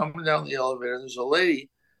tournament. I'm coming down the elevator. There's a lady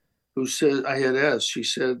who said, I had asked, she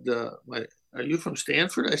said, are you from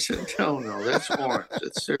Stanford? I said, no, that's Orange.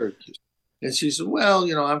 That's Syracuse. And she said, well,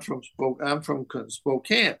 I'm from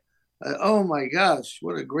Spokane. Oh my gosh,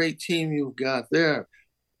 what a great team you've got there.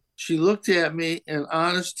 She looked at me and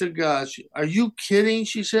honest to God, are you kidding?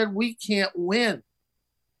 She said, we can't win.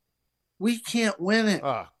 We can't win it.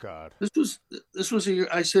 Oh God. This was a year.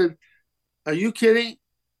 I said, are you kidding?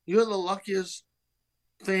 You're the luckiest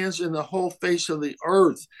fans in the whole face of the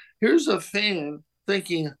earth. Here's a fan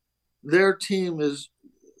thinking their team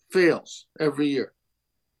fails every year.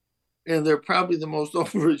 And they're probably the most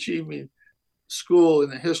overachieving school in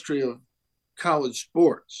the history of college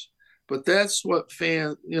sports. But that's what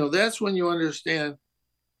that's when you understand,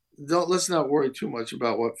 let's not worry too much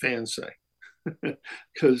about what fans say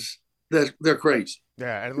because they're crazy.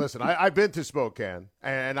 Yeah, and listen, I've been to Spokane,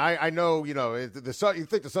 and I know, the sun. You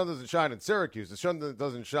think the sun doesn't shine in Syracuse. The sun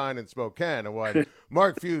doesn't shine in Spokane. And what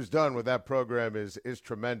Mark Few's done with that program is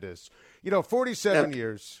tremendous. 47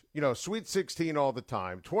 years, Sweet 16 all the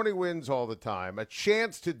time, 20 wins all the time, a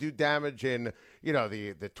chance to do damage in,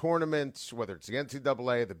 the tournaments, whether it's the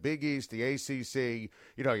NCAA, the Big East, the ACC.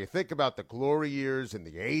 You think about the glory years in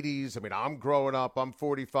the 80s. I mean, I'm growing up. I'm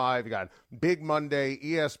 45. You got Big Monday,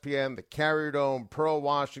 ESPN, the Carrier Dome, Pearl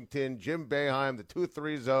Washington, Jim Boeheim, the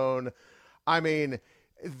 2-3 zone. I mean,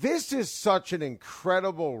 this is such an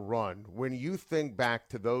incredible run when you think back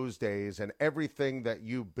to those days and everything that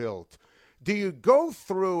you built. Do you go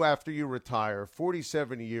through, after you retire,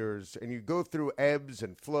 47 years, and you go through ebbs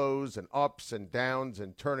and flows and ups and downs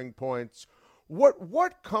and turning points?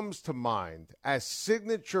 What comes to mind as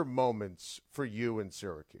signature moments for you in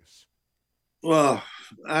Syracuse? Well,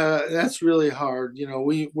 that's really hard.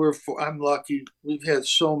 I'm lucky. We've had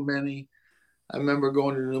so many. I remember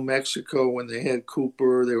going to New Mexico when they had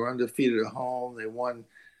Cooper. They were undefeated at home. They won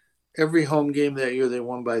every home game that year. They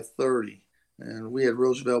won by 30. And we had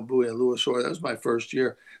Roosevelt, Bowie, and Lewis Orr. That was my first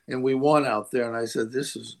year. And we won out there. And I said,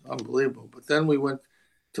 this is unbelievable. But then we went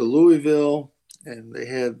to Louisville, and they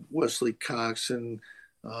had Wesley Cox and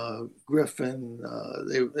Griffin.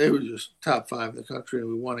 They were just top 5 in the country, and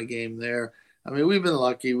we won a game there. I mean, we've been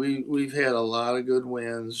lucky. We've had a lot of good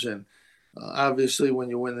wins. And obviously,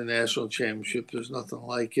 when you win the national championship, there's nothing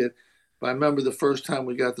like it. But I remember the first time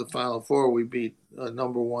we got the Final Four, we beat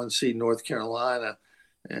number 1 seed North Carolina.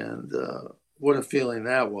 And what a feeling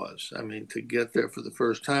that was. I mean, to get there for the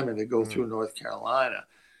first time and to go through North Carolina.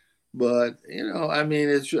 But, I've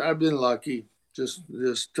been lucky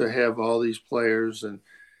just to have all these players and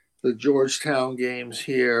the Georgetown games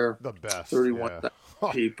here. The best. 31,000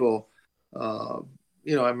 people. I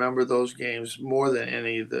remember those games more than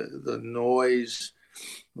any. The noise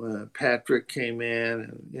when Patrick came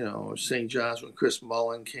in, and, St. John's when Chris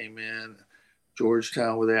Mullen came in.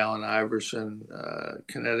 Georgetown with Allen Iverson,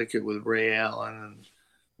 Connecticut with Ray Allen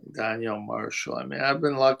and Danielle Marshall. I mean, I've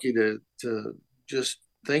been lucky to just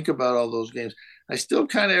think about all those games. I still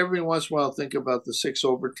kind of every once in a while think about the 6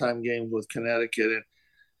 overtime games with Connecticut. And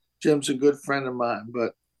Jim's a good friend of mine,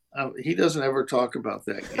 but he doesn't ever talk about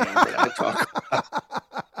that game. But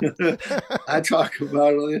I talk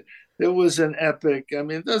about it. It was an epic. I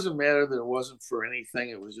mean, it doesn't matter that it wasn't for anything.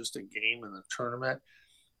 It was just a game in the tournament.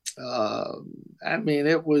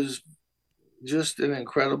 It was just an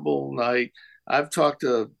incredible night. I've talked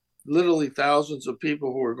to literally thousands of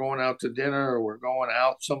people who were going out to dinner or were going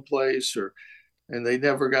out someplace and they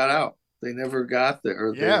never got out. They never got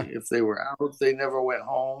there. If they were out, they never went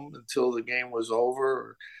home until the game was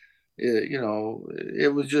over.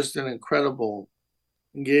 It was just an incredible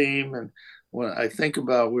game. And when I think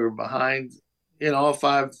about, we were behind in all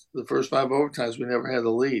 5, the first 5 overtimes, we never had the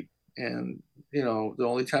lead. And, the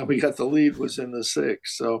only time we got the lead was in the 6th.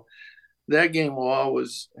 So that game will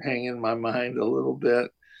always hang in my mind a little bit.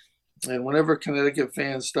 And whenever Connecticut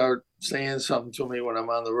fans start saying something to me when I'm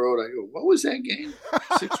on the road, I go, what was that game?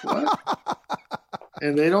 6 what?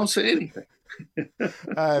 And they don't say anything.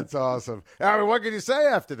 That's awesome. I mean, what can you say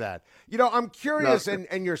after that? I'm curious,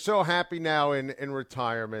 and you're so happy now in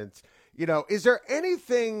retirement. Is there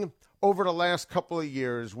anything over the last couple of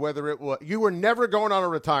years, whether it was, you were never going on a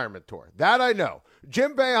retirement tour. That I know.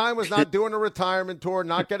 Jim Boeheim was not doing a retirement tour,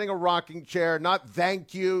 not getting a rocking chair, not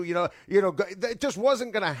thank you, it just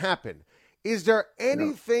wasn't going to happen. Is there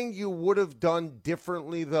anything you would have done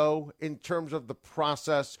differently, though, in terms of the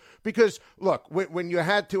process? Because, look, when you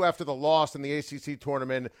had to after the loss in the ACC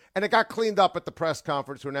tournament, and it got cleaned up at the press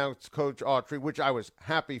conference to announce Coach Autry, which I was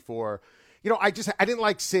happy for, I didn't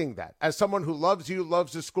like seeing that. As someone who loves you,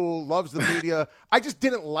 loves the school, loves the media, I just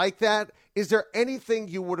didn't like that. Is there anything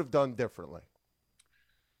you would have done differently?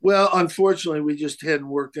 Well, unfortunately, we just hadn't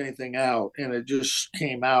worked anything out, and it just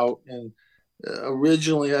came out. And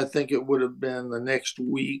originally, I think it would have been the next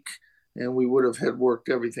week, and we would have had worked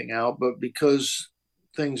everything out. But because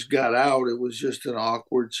things got out, it was just an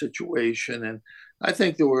awkward situation. And I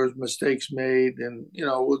think there were mistakes made, and,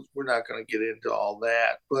 we're not going to get into all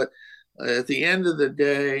that. But at the end of the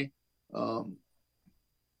day,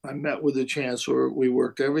 I met with the chancellor. We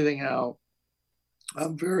worked everything out.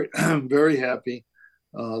 I'm very happy.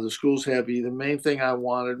 The school's happy. The main thing I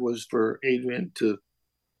wanted was for Adrian to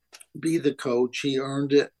be the coach. He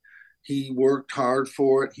earned it. He worked hard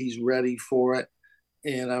for it. He's ready for it.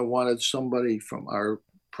 And I wanted somebody from our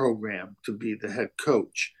program to be the head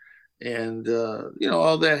coach. And,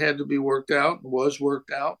 all that had to be worked out, was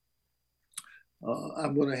worked out.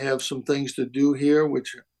 I'm going to have some things to do here,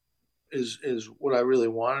 which is what I really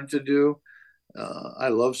wanted to do. I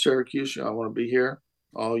love Syracuse. I want to be here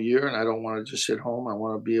all year, and I don't want to just sit home. I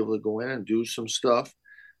want to be able to go in and do some stuff,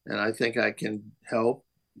 and I think I can help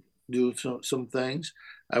do some things.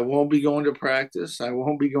 I won't be going to practice. I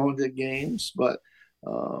won't be going to games, but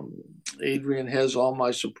Adrian has all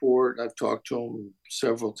my support. I've talked to him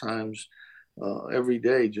several times every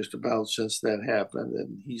day just about since that happened,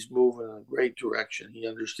 and he's moving in a great direction. He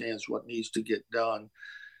understands what needs to get done.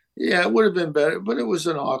 Yeah, it would have been better, but it was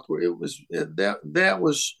an awkward. That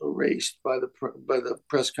was erased by the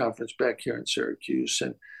press conference back here in Syracuse,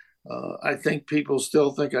 and I think people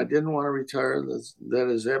still think I didn't want to retire. That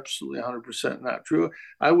is absolutely 100% not true.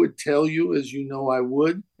 I would tell you, as you know, I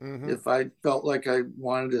would if I felt like I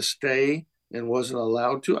wanted to stay and wasn't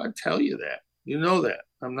allowed to. I'd tell you that. You know that.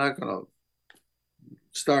 I'm not going to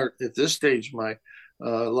start at this stage of my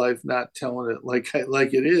life not telling it like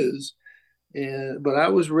it is. But I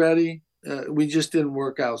was ready. We just didn't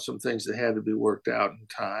work out some things that had to be worked out in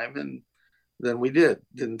time, and then we did.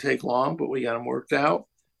 Didn't take long, but we got them worked out,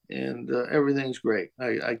 and everything's great.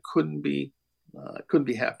 I couldn't be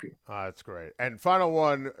happier. That's great. And final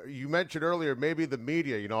one, you mentioned earlier, maybe the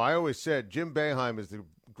media. I always said Jim Boeheim is the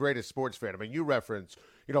greatest sports fan. I mean, you reference,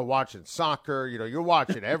 watching soccer. You're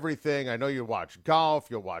watching everything. I know you watch golf.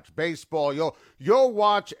 You'll watch baseball. You'll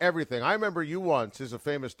watch everything. I remember you once, is a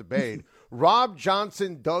famous debate. Rob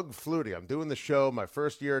Johnson, Doug Flutie. I'm doing the show, my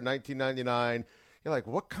first year in 1999. You're like,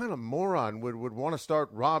 what kind of moron would want to start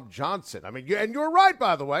Rob Johnson? I mean, and you're right,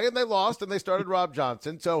 by the way, and they lost, and they started Rob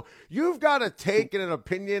Johnson. So you've got a take and an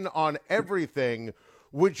opinion on everything.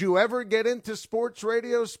 Would you ever get into sports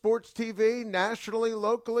radio, sports TV, nationally,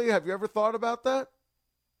 locally? Have you ever thought about that?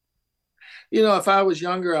 If I was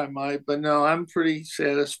younger, I might, but no, I'm pretty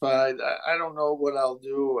satisfied. I don't know what I'll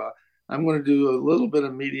do. I'm going to do a little bit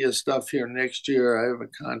of media stuff here next year. I have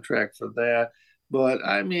a contract for that, but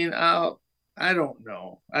I mean, I don't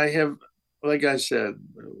know. I have, like I said,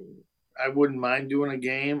 I wouldn't mind doing a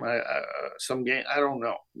game. Some game. I don't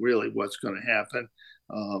know really what's going to happen.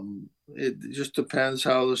 It just depends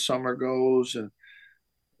how the summer goes and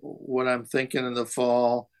what I'm thinking in the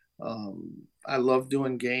fall. I love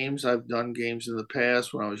doing games. I've done games in the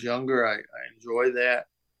past when I was younger. I enjoy that.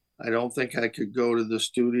 I don't think I could go to the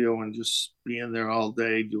studio and just be in there all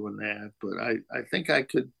day doing that. But I think I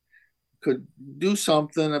could do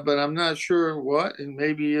something, but I'm not sure what, and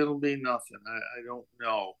maybe it'll be nothing. I don't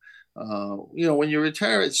know. When you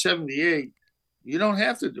retire at 78, you don't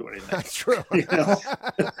have to do anything. That's true. You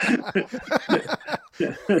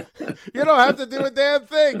don't have to do a damn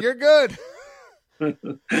thing. You're good.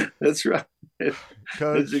 That's right.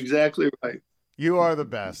 Coach, that's exactly right. You are the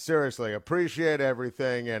best. Seriously, appreciate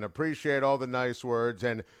everything and appreciate all the nice words.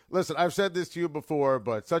 And listen, I've said this to you before,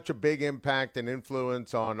 but such a big impact and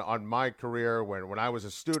influence on my career when I was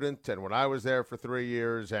a student and when I was there for 3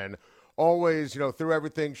 years, and always, through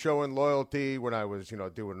everything, showing loyalty when I was,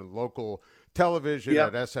 doing local television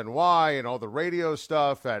at SNY and all the radio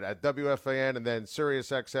stuff at WFAN and then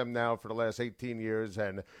SiriusXM now for the last 18 years.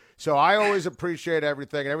 And so I always appreciate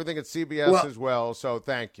everything and everything at CBS as well. So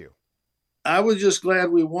thank you. I was just glad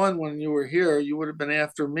we won when you were here. You would have been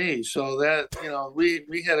after me. So that,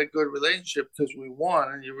 we had a good relationship because we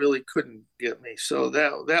won and you really couldn't get me. So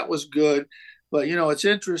that was good. But, it's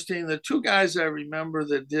interesting. The two guys I remember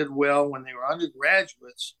that did well when they were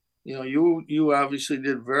undergraduates, you obviously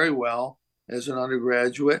did very well as an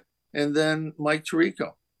undergraduate. And then Mike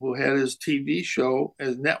Tirico. who had his TV show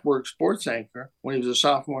as network sports anchor when he was a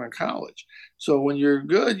sophomore in college. So when you're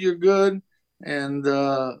good, you're good. And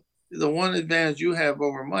the one advantage you have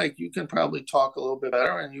over Mike, you can probably talk a little bit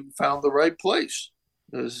better, and you found the right place.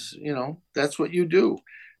 Because, that's what you do.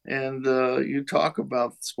 And you talk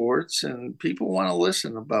about sports, and people want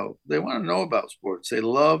to they want to know about sports. They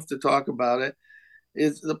love to talk about it.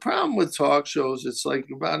 It's the problem with talk shows. It's like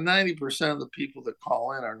about 90% of the people that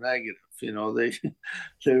call in are negative.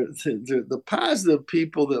 The positive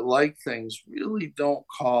people that like things really don't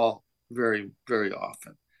call very, very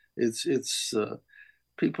often. It's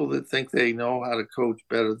people that think they know how to coach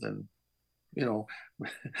better than,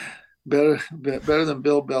 better than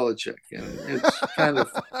Bill Belichick, and it's kind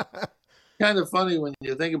of funny when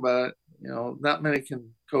you think about it. Not many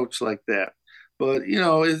can coach like that, but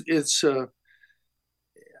it's.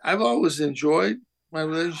 I've always enjoyed my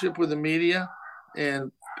relationship with the media,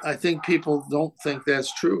 and I think people don't think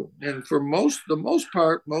that's true. And for the most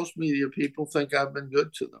part, most media people think I've been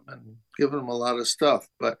good to them and given them a lot of stuff.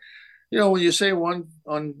 But, when you say one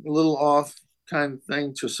little off kind of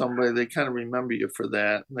thing to somebody, they kind of remember you for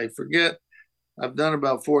that. And they forget I've done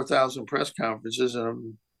about 4,000 press conferences,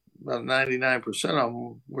 and about 99% of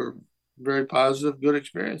them were very positive, good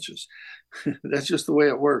experiences. That's just the way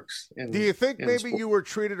it works. Do you think maybe sport. You were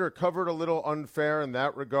treated or covered a little unfair in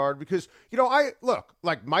that regard? Because, I look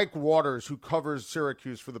like Mike Waters, who covers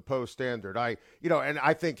Syracuse for the Post-Standard. And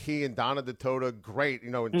I think he and Donna DeToda, great,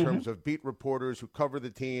 in terms of beat reporters who cover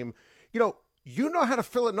the team. You know how to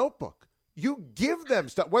fill a notebook. You give them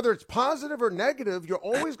stuff, whether it's positive or negative, you're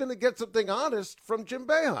always going to get something honest from Jim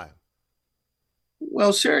Boeheim.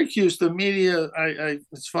 Well, Syracuse, the media,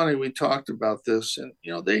 it's funny, we talked about this, and,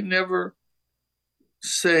 they never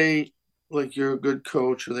say, like, you're a good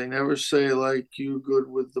coach, or they never say, like, you're good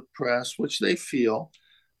with the press, which they feel,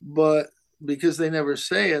 but because they never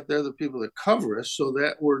say it, they're the people that cover us, so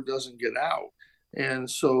that word doesn't get out. And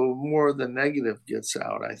so more of the negative gets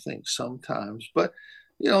out, I think, sometimes. But,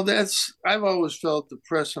 I've always felt the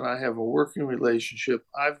press and I have a working relationship.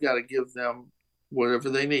 I've got to give them whatever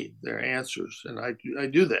they need, their answers. And I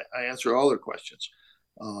do that. I answer all their questions.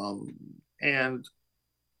 And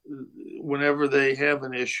whenever they have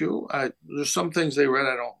an issue, there's some things they read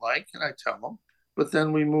I don't like, and I tell them, but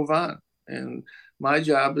then we move on. And my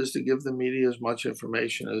job is to give the media as much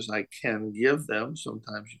information as I can give them.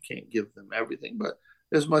 Sometimes you can't give them everything, but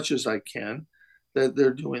as much as I can, that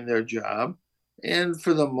they're doing their job. And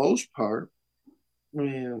for the most part,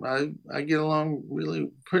 I get along really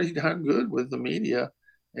pretty darn good with the media,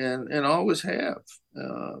 and always have.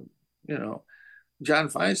 John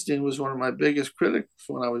Feinstein was one of my biggest critics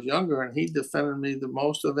when I was younger, and he defended me the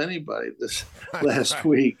most of anybody this last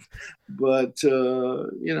week. But,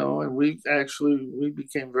 and we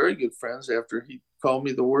became very good friends after he called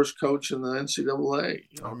me the worst coach in the NCAA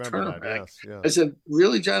I remember that, yes. I said,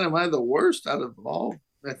 really, John, am I the worst out of all?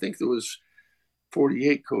 I think there was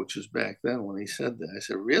 48 coaches back then when he said that. I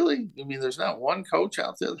said, really? You mean there's not one coach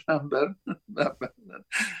out there that I'm better? Not better than.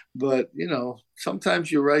 But,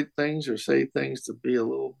 sometimes you write things or say things to be a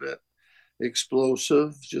little bit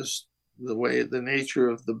explosive, just the nature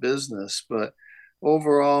of the business. But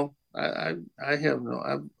overall, I've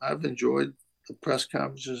enjoyed the press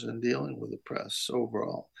conferences and dealing with the press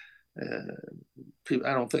overall. I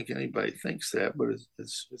don't think anybody thinks that, but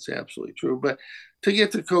it's absolutely true. But to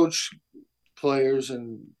get to coach players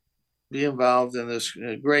and be involved in this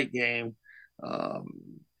great game,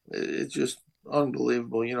 it's just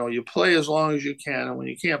unbelievable. You play as long as you can, and when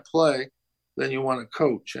you can't play, then you want to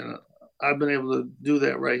coach. And I've been able to do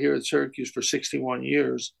that right here at Syracuse for 61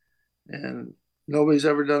 years, and nobody's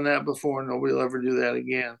ever done that before. Nobody will ever do that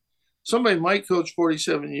again. Somebody might coach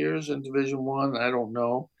 47 years in Division I, I don't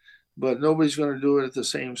know, but nobody's going to do it at the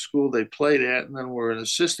same school they played at. And then we're an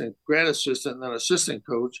grad assistant, and then assistant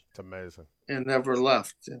coach. It's amazing. And never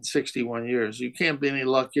left in 61 years. You can't be any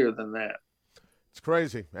luckier than that. It's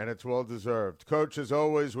crazy, and it's well-deserved. Coach, as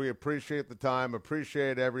always, we appreciate the time,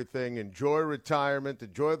 appreciate everything. Enjoy retirement,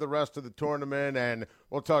 enjoy the rest of the tournament, and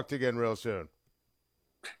we'll talk to you again real soon.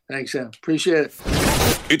 Thanks, Sam. Appreciate it.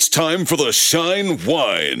 It's time for the Schein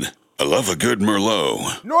Whine. I love a good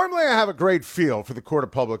Merlot. Normally, I have a great feel for the court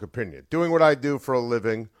of public opinion, doing what I do for a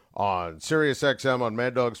living on SiriusXM, on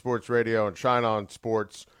Mad Dog Sports Radio, and Schein on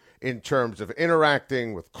Sports, in terms of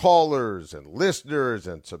interacting with callers and listeners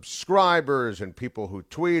and subscribers and people who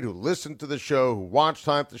tweet, who listen to the show, who watch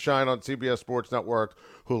Time to Shine on CBS Sports Network,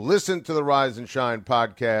 who listen to the Rise and Shine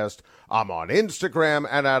podcast. I'm on Instagram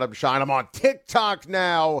at Adam Schein. I'm on TikTok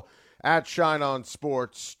now at Schein on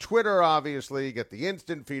Sports. Twitter, obviously, get the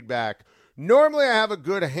instant feedback. Normally, I have a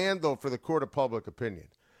good handle for the court of public opinion.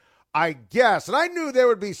 I guess, and I knew there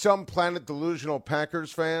would be some Planet Delusional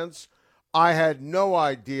Packers fans. I had no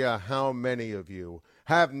idea how many of you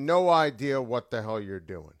have no idea what the hell you're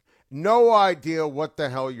doing. No idea what the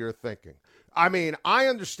hell you're thinking. I mean, I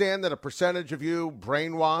understand that a percentage of you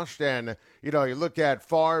brainwashed and, you look at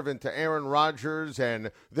Favre into Aaron Rodgers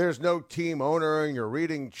and there's no team owner and you're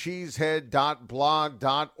reading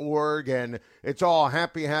cheesehead.blog.org and it's all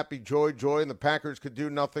happy, happy, joy, joy, and the Packers could do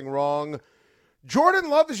nothing wrong. Jordan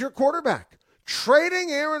Love is your quarterback.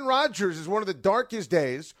 Trading Aaron Rodgers is one of the darkest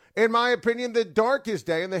days, in my opinion, the darkest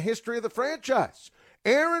day in the history of the franchise.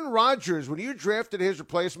 Aaron Rodgers, when you drafted his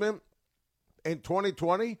replacement in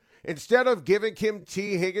 2020, instead of giving him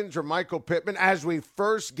T. Higgins or Michael Pittman, as we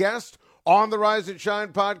first guessed on the Rise and Shine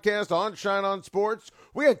podcast on Shine on Sports,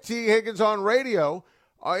 we had T. Higgins on radio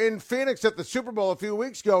in Phoenix at the Super Bowl a few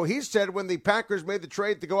weeks ago. He said when the Packers made the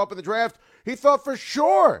trade to go up in the draft, he thought for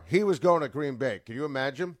sure he was going to Green Bay. Can you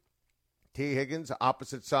imagine T. Higgins,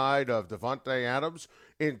 opposite side of Devontae Adams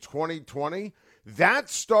in 2020? That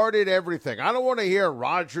started everything. I don't want to hear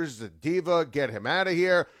Rodgers, the diva, get him out of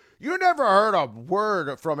here. You never heard a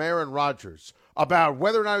word from Aaron Rodgers about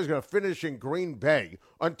whether or not he was going to finish in Green Bay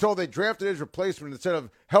until they drafted his replacement instead of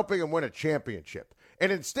helping him win a championship.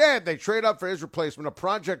 And instead, they trade up for his replacement, a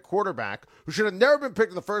project quarterback who should have never been picked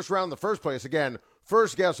in the first round in the first place. Again,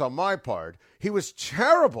 first guess on my part. He was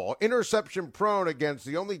terrible, interception prone against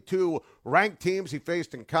the only two ranked teams he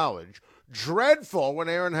faced in college. Dreadful when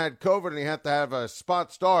Aaron had COVID and he had to have a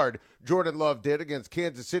spot start. Jordan Love did against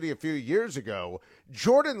Kansas City a few years ago.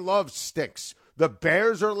 Jordan Love stinks. The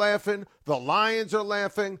Bears are laughing. The Lions are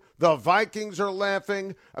laughing. The Vikings are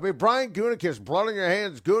laughing. I mean, Brian Gutekunst, blood on your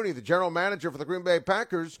hands, Goonie, the general manager for the Green Bay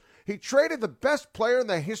Packers, he traded the best player in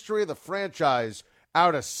the history of the franchise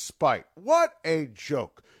out of spite. What a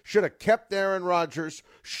joke. Should have kept Aaron Rodgers.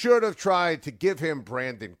 Should have tried to give him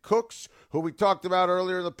Brandon Cooks, who we talked about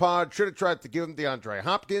earlier in the pod. Should have tried to give him DeAndre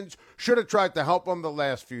Hopkins. Should have tried to help him the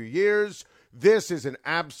last few years. This is an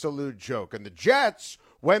absolute joke. And the Jets,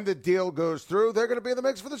 when the deal goes through, they're going to be in the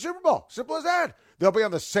mix for the Super Bowl. Simple as that. They'll be on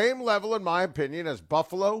the same level, in my opinion, as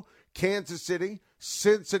Buffalo, Kansas City,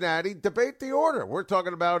 Cincinnati. Debate the order. We're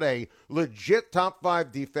talking about a legit top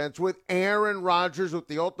 5 defense with Aaron Rodgers with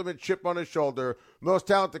the ultimate chip on his shoulder, most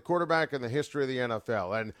talented quarterback in the history of the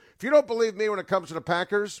NFL. And if you don't believe me when it comes to the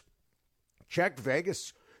Packers, check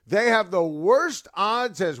Vegas. They have the worst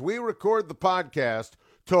odds as we record the podcast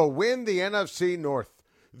to win the NFC North.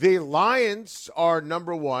 The Lions are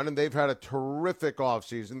number 1, and they've had a terrific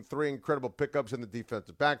offseason. 3 incredible pickups in the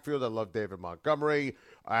defensive backfield. I love David Montgomery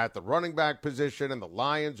at the running back position, and the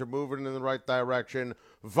Lions are moving in the right direction.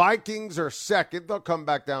 Vikings are second. They'll come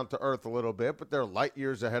back down to earth a little bit, but they're light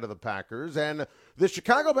years ahead of the Packers. And the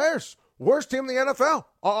Chicago Bears, worst team in the NFL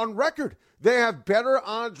on record. They have better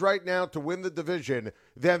odds right now to win the division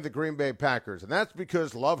than the Green Bay Packers, and that's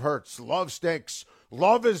because Love hurts. Love stinks.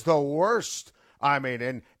 Love is the worst. I mean,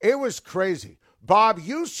 and it was crazy. Bob,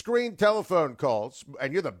 you screen telephone calls,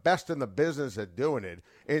 and you're the best in the business at doing it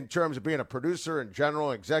in terms of being a producer in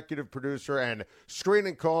general, executive producer, and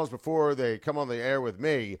screening calls before they come on the air with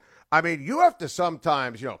me. I mean, you have to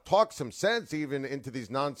sometimes, talk some sense even into these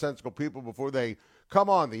nonsensical people before they come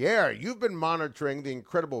on the air. You've been monitoring the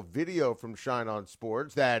incredible video from Shine on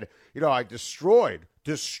Sports that, I destroyed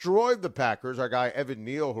the Packers. Our guy Evan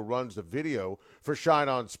Neal, who runs the video for Shine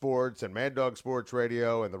on Sports and Mad Dog Sports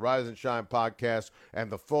Radio and the Rise and Shine podcast, and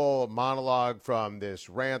the full monologue from this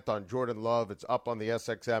rant on Jordan Love. It's up on the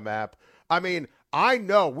SXM app. I mean, I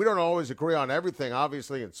know we don't always agree on everything,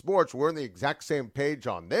 obviously, in sports. We're on the exact same page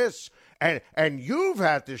on this. And you've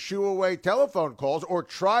had to shoo away telephone calls or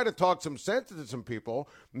try to talk some sense to some people,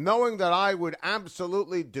 knowing that I would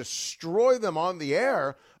absolutely destroy them on the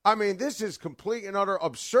air. I mean, this is complete and utter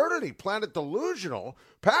absurdity. Planet Delusional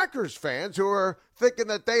Packers fans who are thinking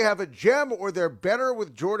that they have a gem or they're better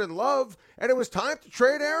with Jordan Love, and it was time to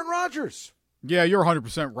trade Aaron Rodgers. Yeah, you're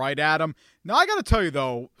 100% right, Adam. Now, I got to tell you,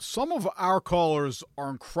 though, some of our callers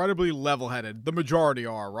are incredibly level-headed. The majority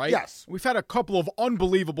are, right? Yes. We've had a couple of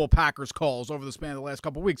unbelievable Packers calls over the span of the last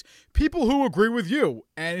couple of weeks. People who agree with you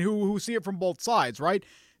and who see it from both sides, right?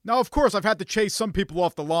 Now, of course, I've had to chase some people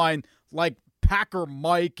off the line, like Packer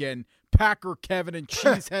Mike and Packer Kevin and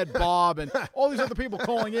Cheesehead Bob and all these other people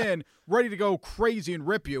calling in, ready to go crazy and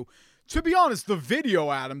rip you. To be honest, the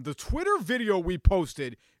video, Adam, the Twitter video we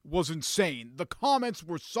posted was insane. The comments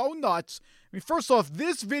were so nuts. I mean, first off,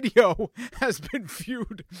 this video has been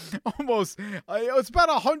viewed almost, it's about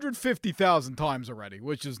 150,000 times already,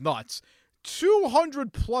 which is nuts.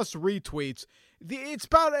 200 plus retweets.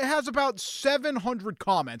 It has about 700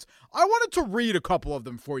 comments. I wanted to read a couple of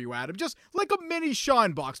them for you, Adam, just like a mini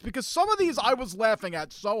Schein box, because some of these I was laughing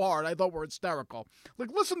at so hard I thought were hysterical. Like,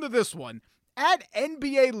 listen to this one. At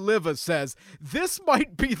NBA Liva says, this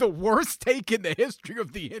might be the worst take in the history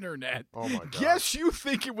of the internet. Oh, my God. Guess you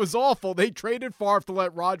think it was awful they traded Favre to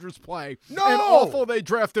let Rodgers play. No! And awful they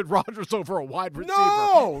drafted Rodgers over a wide receiver.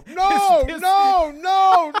 No!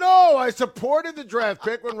 I supported the draft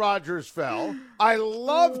pick when Rodgers fell. I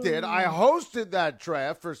loved it. I hosted that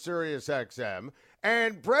draft for SiriusXM.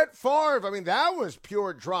 And Brett Favre, that was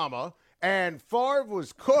pure drama. And Favre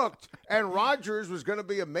was cooked, and Rodgers was going to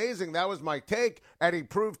be amazing. That was my take, and he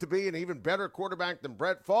proved to be an even better quarterback than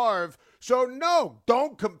Brett Favre. So, no,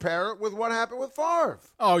 don't compare it with what happened with Favre.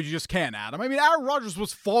 Oh, you just can't, Adam. Aaron Rodgers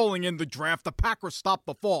was falling in the draft. The Packers stopped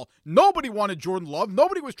the fall. Nobody wanted Jordan Love.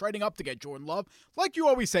 Nobody was trading up to get Jordan Love. Like you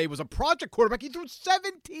always say, he was a project quarterback. He threw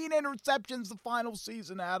 17 interceptions the final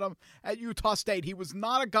season, Adam, at Utah State. He was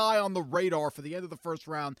not a guy on the radar for the end of the first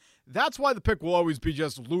round. That's why the pick will always be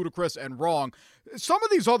just ludicrous and wrong. Some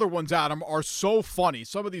of these other ones, Adam, are so funny.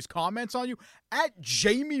 Some of these comments on you. At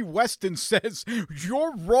Jamie Weston says,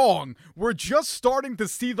 you're wrong. We're just starting to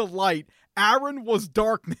see the light. Aaron was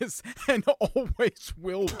darkness and always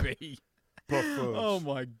will be. Buffoons. Oh,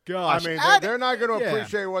 my gosh. They're not going to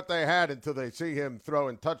appreciate what they had until they see him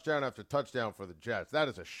throwing touchdown after touchdown for the Jets. That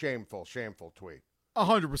is a shameful, shameful tweet.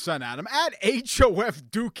 100%, Adam. At HOF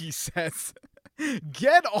Dookie says,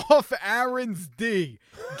 get off Aaron's D.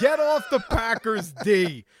 Get off the Packers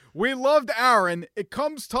D. We loved Aaron. It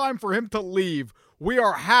comes time for him to leave. We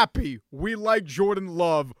are happy. We like Jordan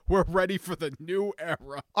Love. We're ready for the new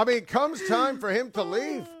era. Comes time for him to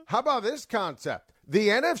leave. How about this concept? The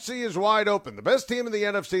NFC is wide open. The best team in the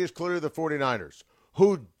NFC is clearly the 49ers,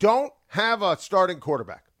 who don't have a starting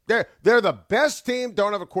quarterback. They're the best team,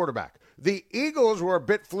 don't have a quarterback. The Eagles were a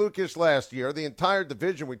bit flukish last year. The entire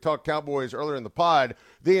division, we talked Cowboys earlier in the pod,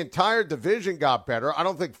 the entire division got better. I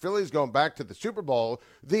don't think Philly's going back to the Super Bowl.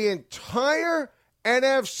 The entire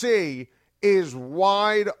NFC is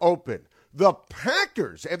wide open. The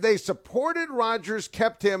Packers, if they supported Rodgers,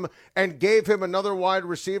 kept him, and gave him another wide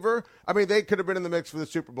receiver, they could have been in the mix for the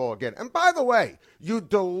Super Bowl again. And by the way, you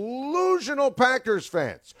delusional Packers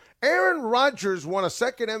fans, Aaron Rodgers won a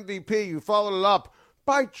second MVP. You followed it up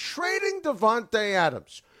by trading Davante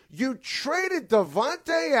Adams. You traded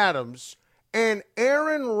Davante Adams and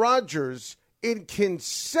Aaron Rodgers in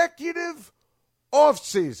consecutive off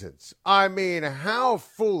seasons. How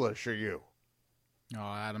foolish are you?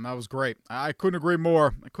 Oh, Adam, that was great. I couldn't agree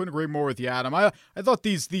more. With you, Adam. I thought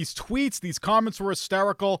these tweets, these comments were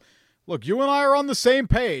hysterical. Look, you and I are on the same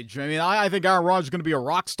page. I think Aaron Rodgers is going to be a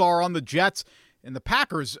rock star on the Jets. And the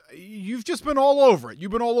Packers, you've just been all over it. You've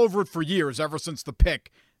been all over it for years, ever since the pick,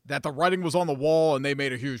 that the writing was on the wall and they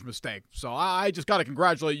made a huge mistake. So I just got to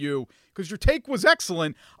congratulate you because your take was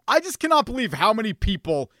excellent. I just cannot believe how many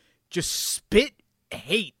people just spit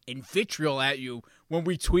hate and vitriol at you when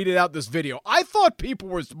we tweeted out this video. I thought people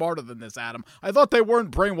were smarter than this, Adam. I thought they weren't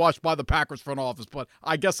brainwashed by the Packers front office, but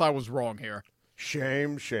I guess I was wrong here.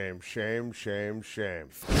 Shame, shame, shame, shame, shame.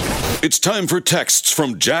 It's time for texts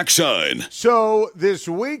from Jack Schein. So this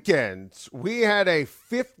weekend, we had a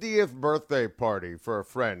 50th birthday party for a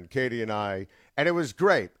friend, Katie and I, and it was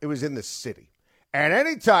great. It was in the city. And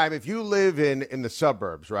anytime, if you live in the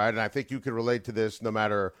suburbs, right, and I think you can relate to this no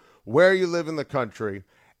matter where you live in the country,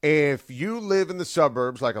 if you live in the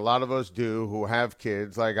suburbs, like a lot of us do who have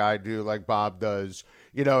kids, like I do, like Bob does,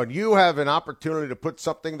 and you have an opportunity to put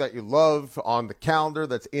something that you love on the calendar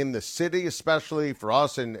that's in the city, especially for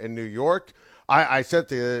us in New York. I said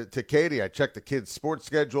to Katie, I checked the kids' sports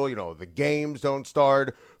schedule. The games don't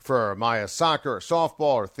start for Maya's soccer or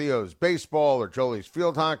softball or Theo's baseball or Jolie's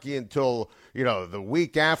field hockey until, the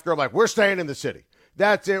week after. I'm like, we're staying in the city.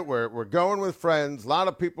 That's it. We're going with friends. A lot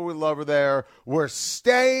of people we love are there. We're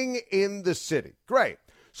staying in the city. Great.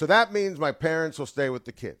 So that means my parents will stay with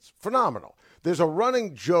the kids. Phenomenal. There's a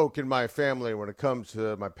running joke in my family when it comes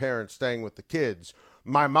to my parents staying with the kids.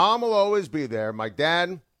 My mom will always be there. My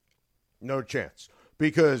dad, no chance,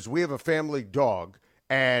 because we have a family dog,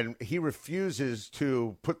 and he refuses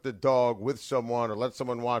to put the dog with someone or let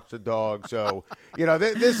someone watch the dog. So,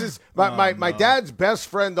 this is my dad's best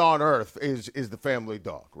friend on earth is the family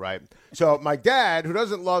dog, right? So my dad, who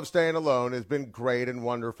doesn't love staying alone, has been great and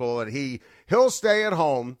wonderful, and he'll stay at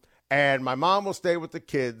home. And my mom will stay with the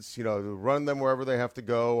kids, to run them wherever they have to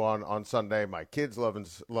go on Sunday. My kids love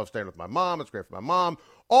staying with my mom. It's great for my mom.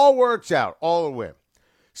 All works out, all a win.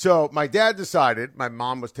 So my dad decided, my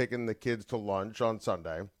mom was taking the kids to lunch on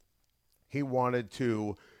Sunday. He wanted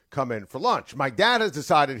to come in for lunch. My dad has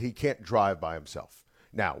decided he can't drive by himself.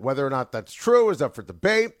 Now, whether or not that's true is up for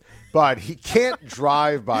debate, but he can't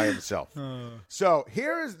drive by himself. So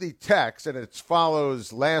here is the text, and it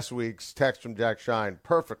follows last week's text from Jack Schein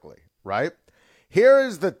perfectly, right? Here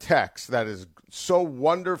is the text that is so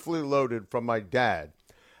wonderfully loaded from my dad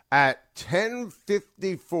at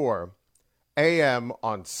 10:54 a.m.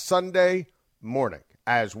 on Sunday morning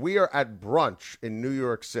as we are at brunch in New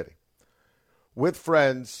York City with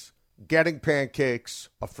friends, getting pancakes,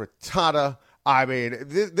 a frittata. I mean,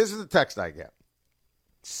 this is the text I get.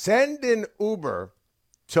 Send an Uber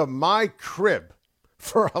to my crib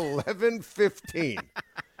for 11:15.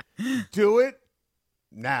 Do it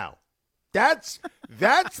now. That's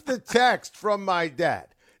the text from my dad.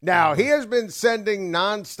 Now, he has been sending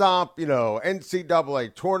nonstop,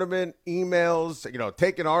 NCAA Tournament emails,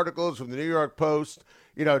 taking articles from the New York Post,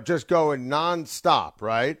 just going nonstop,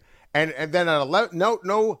 right? And then at 11,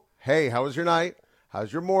 no, hey, how was your night?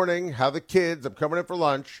 How's your morning? How the kids? I'm coming in for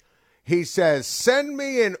lunch. He says, send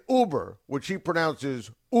me an Uber, which he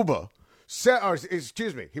pronounces Uber.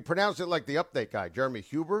 He pronounced it like the update guy, Jeremy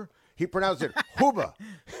Huber. He pronounced it Huba.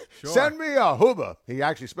 Sure. Send me a Huba. He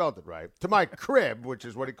actually spelled it right. To my crib, which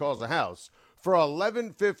is what he calls the house, for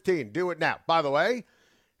 11:15. Do it now. By the way,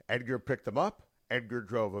 Edgar picked him up. Edgar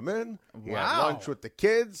drove him in. He had lunch with the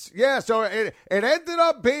kids. Yeah, so it ended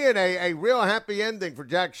up being a real happy ending for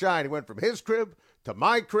Jack Schein. He went from his crib to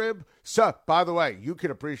my crib. So, by the way, you can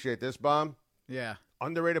appreciate this, Bomb. Yeah.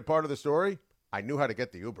 Underrated part of the story, I knew how to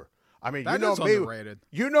get the Uber. I mean, that is underrated.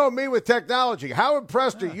 You know me with technology. How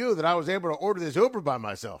impressed are you that I was able to order this Uber by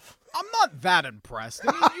myself? I'm not that impressed.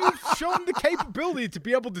 I mean, you've shown the capability to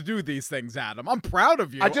be able to do these things, Adam. I'm proud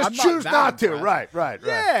of you. I just choose not to. Right.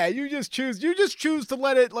 Yeah, you just choose to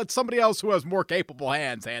let somebody else who has more capable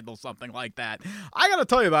hands handle something like that. I got to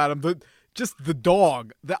tell you, Adam, the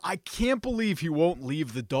dog. I can't believe he won't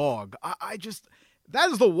leave the dog. That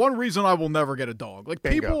is the one reason I will never get a dog. Like,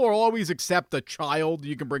 Bingo. People will always accept a child.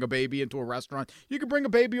 You can bring a baby into a restaurant. You can bring a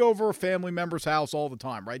baby over a family member's house all the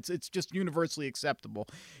time, right? It's just universally acceptable.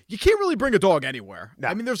 You can't really bring a dog anywhere. No.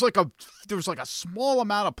 I mean, there's like a small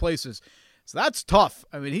amount of places. So that's tough.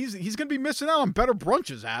 I mean, he's going to be missing out on better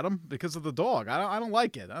brunches, Adam, because of the dog. I don't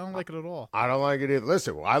like it. I don't like it at all. I don't like it either.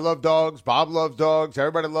 Listen, I love dogs. Bob loves dogs.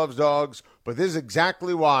 Everybody loves dogs. But this is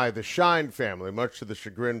exactly why the Schein family, much to the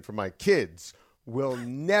chagrin for my kids, will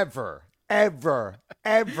never, ever,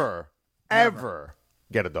 ever, ever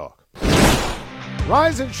get a dog.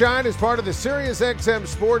 Rise and Shine is part of the SiriusXM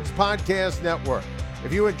Sports Podcast Network.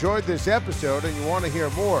 If you enjoyed this episode and you want to hear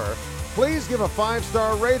more, please give a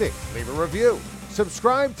 5-star rating, leave a review.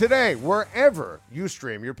 Subscribe today wherever you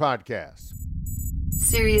stream your podcasts.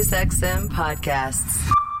 SiriusXM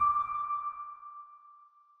Podcasts.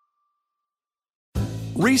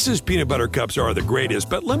 Reese's peanut butter cups are the greatest,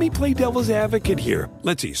 but let me play devil's advocate here.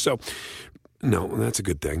 Let's see. So, no, that's a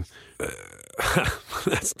good thing.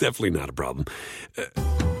 That's definitely not a problem.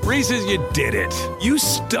 Reese's, you did it. You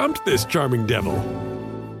stumped this charming devil.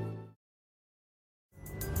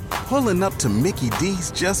 Pulling up to Mickey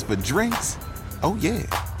D's just for drinks? Oh, yeah,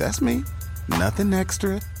 that's me. Nothing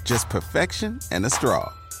extra, just perfection and a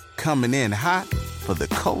straw. Coming in hot for the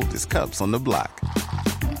coldest cups on the block.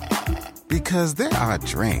 Because there are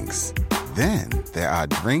drinks. Then there are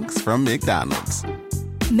drinks from McDonald's.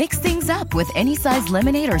 Mix things up with any size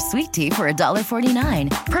lemonade or sweet tea for $1.49.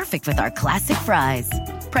 Perfect with our classic fries.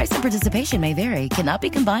 Price and participation may vary. Cannot be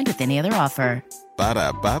combined with any other offer.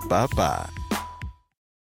 Ba-da-ba-ba-ba.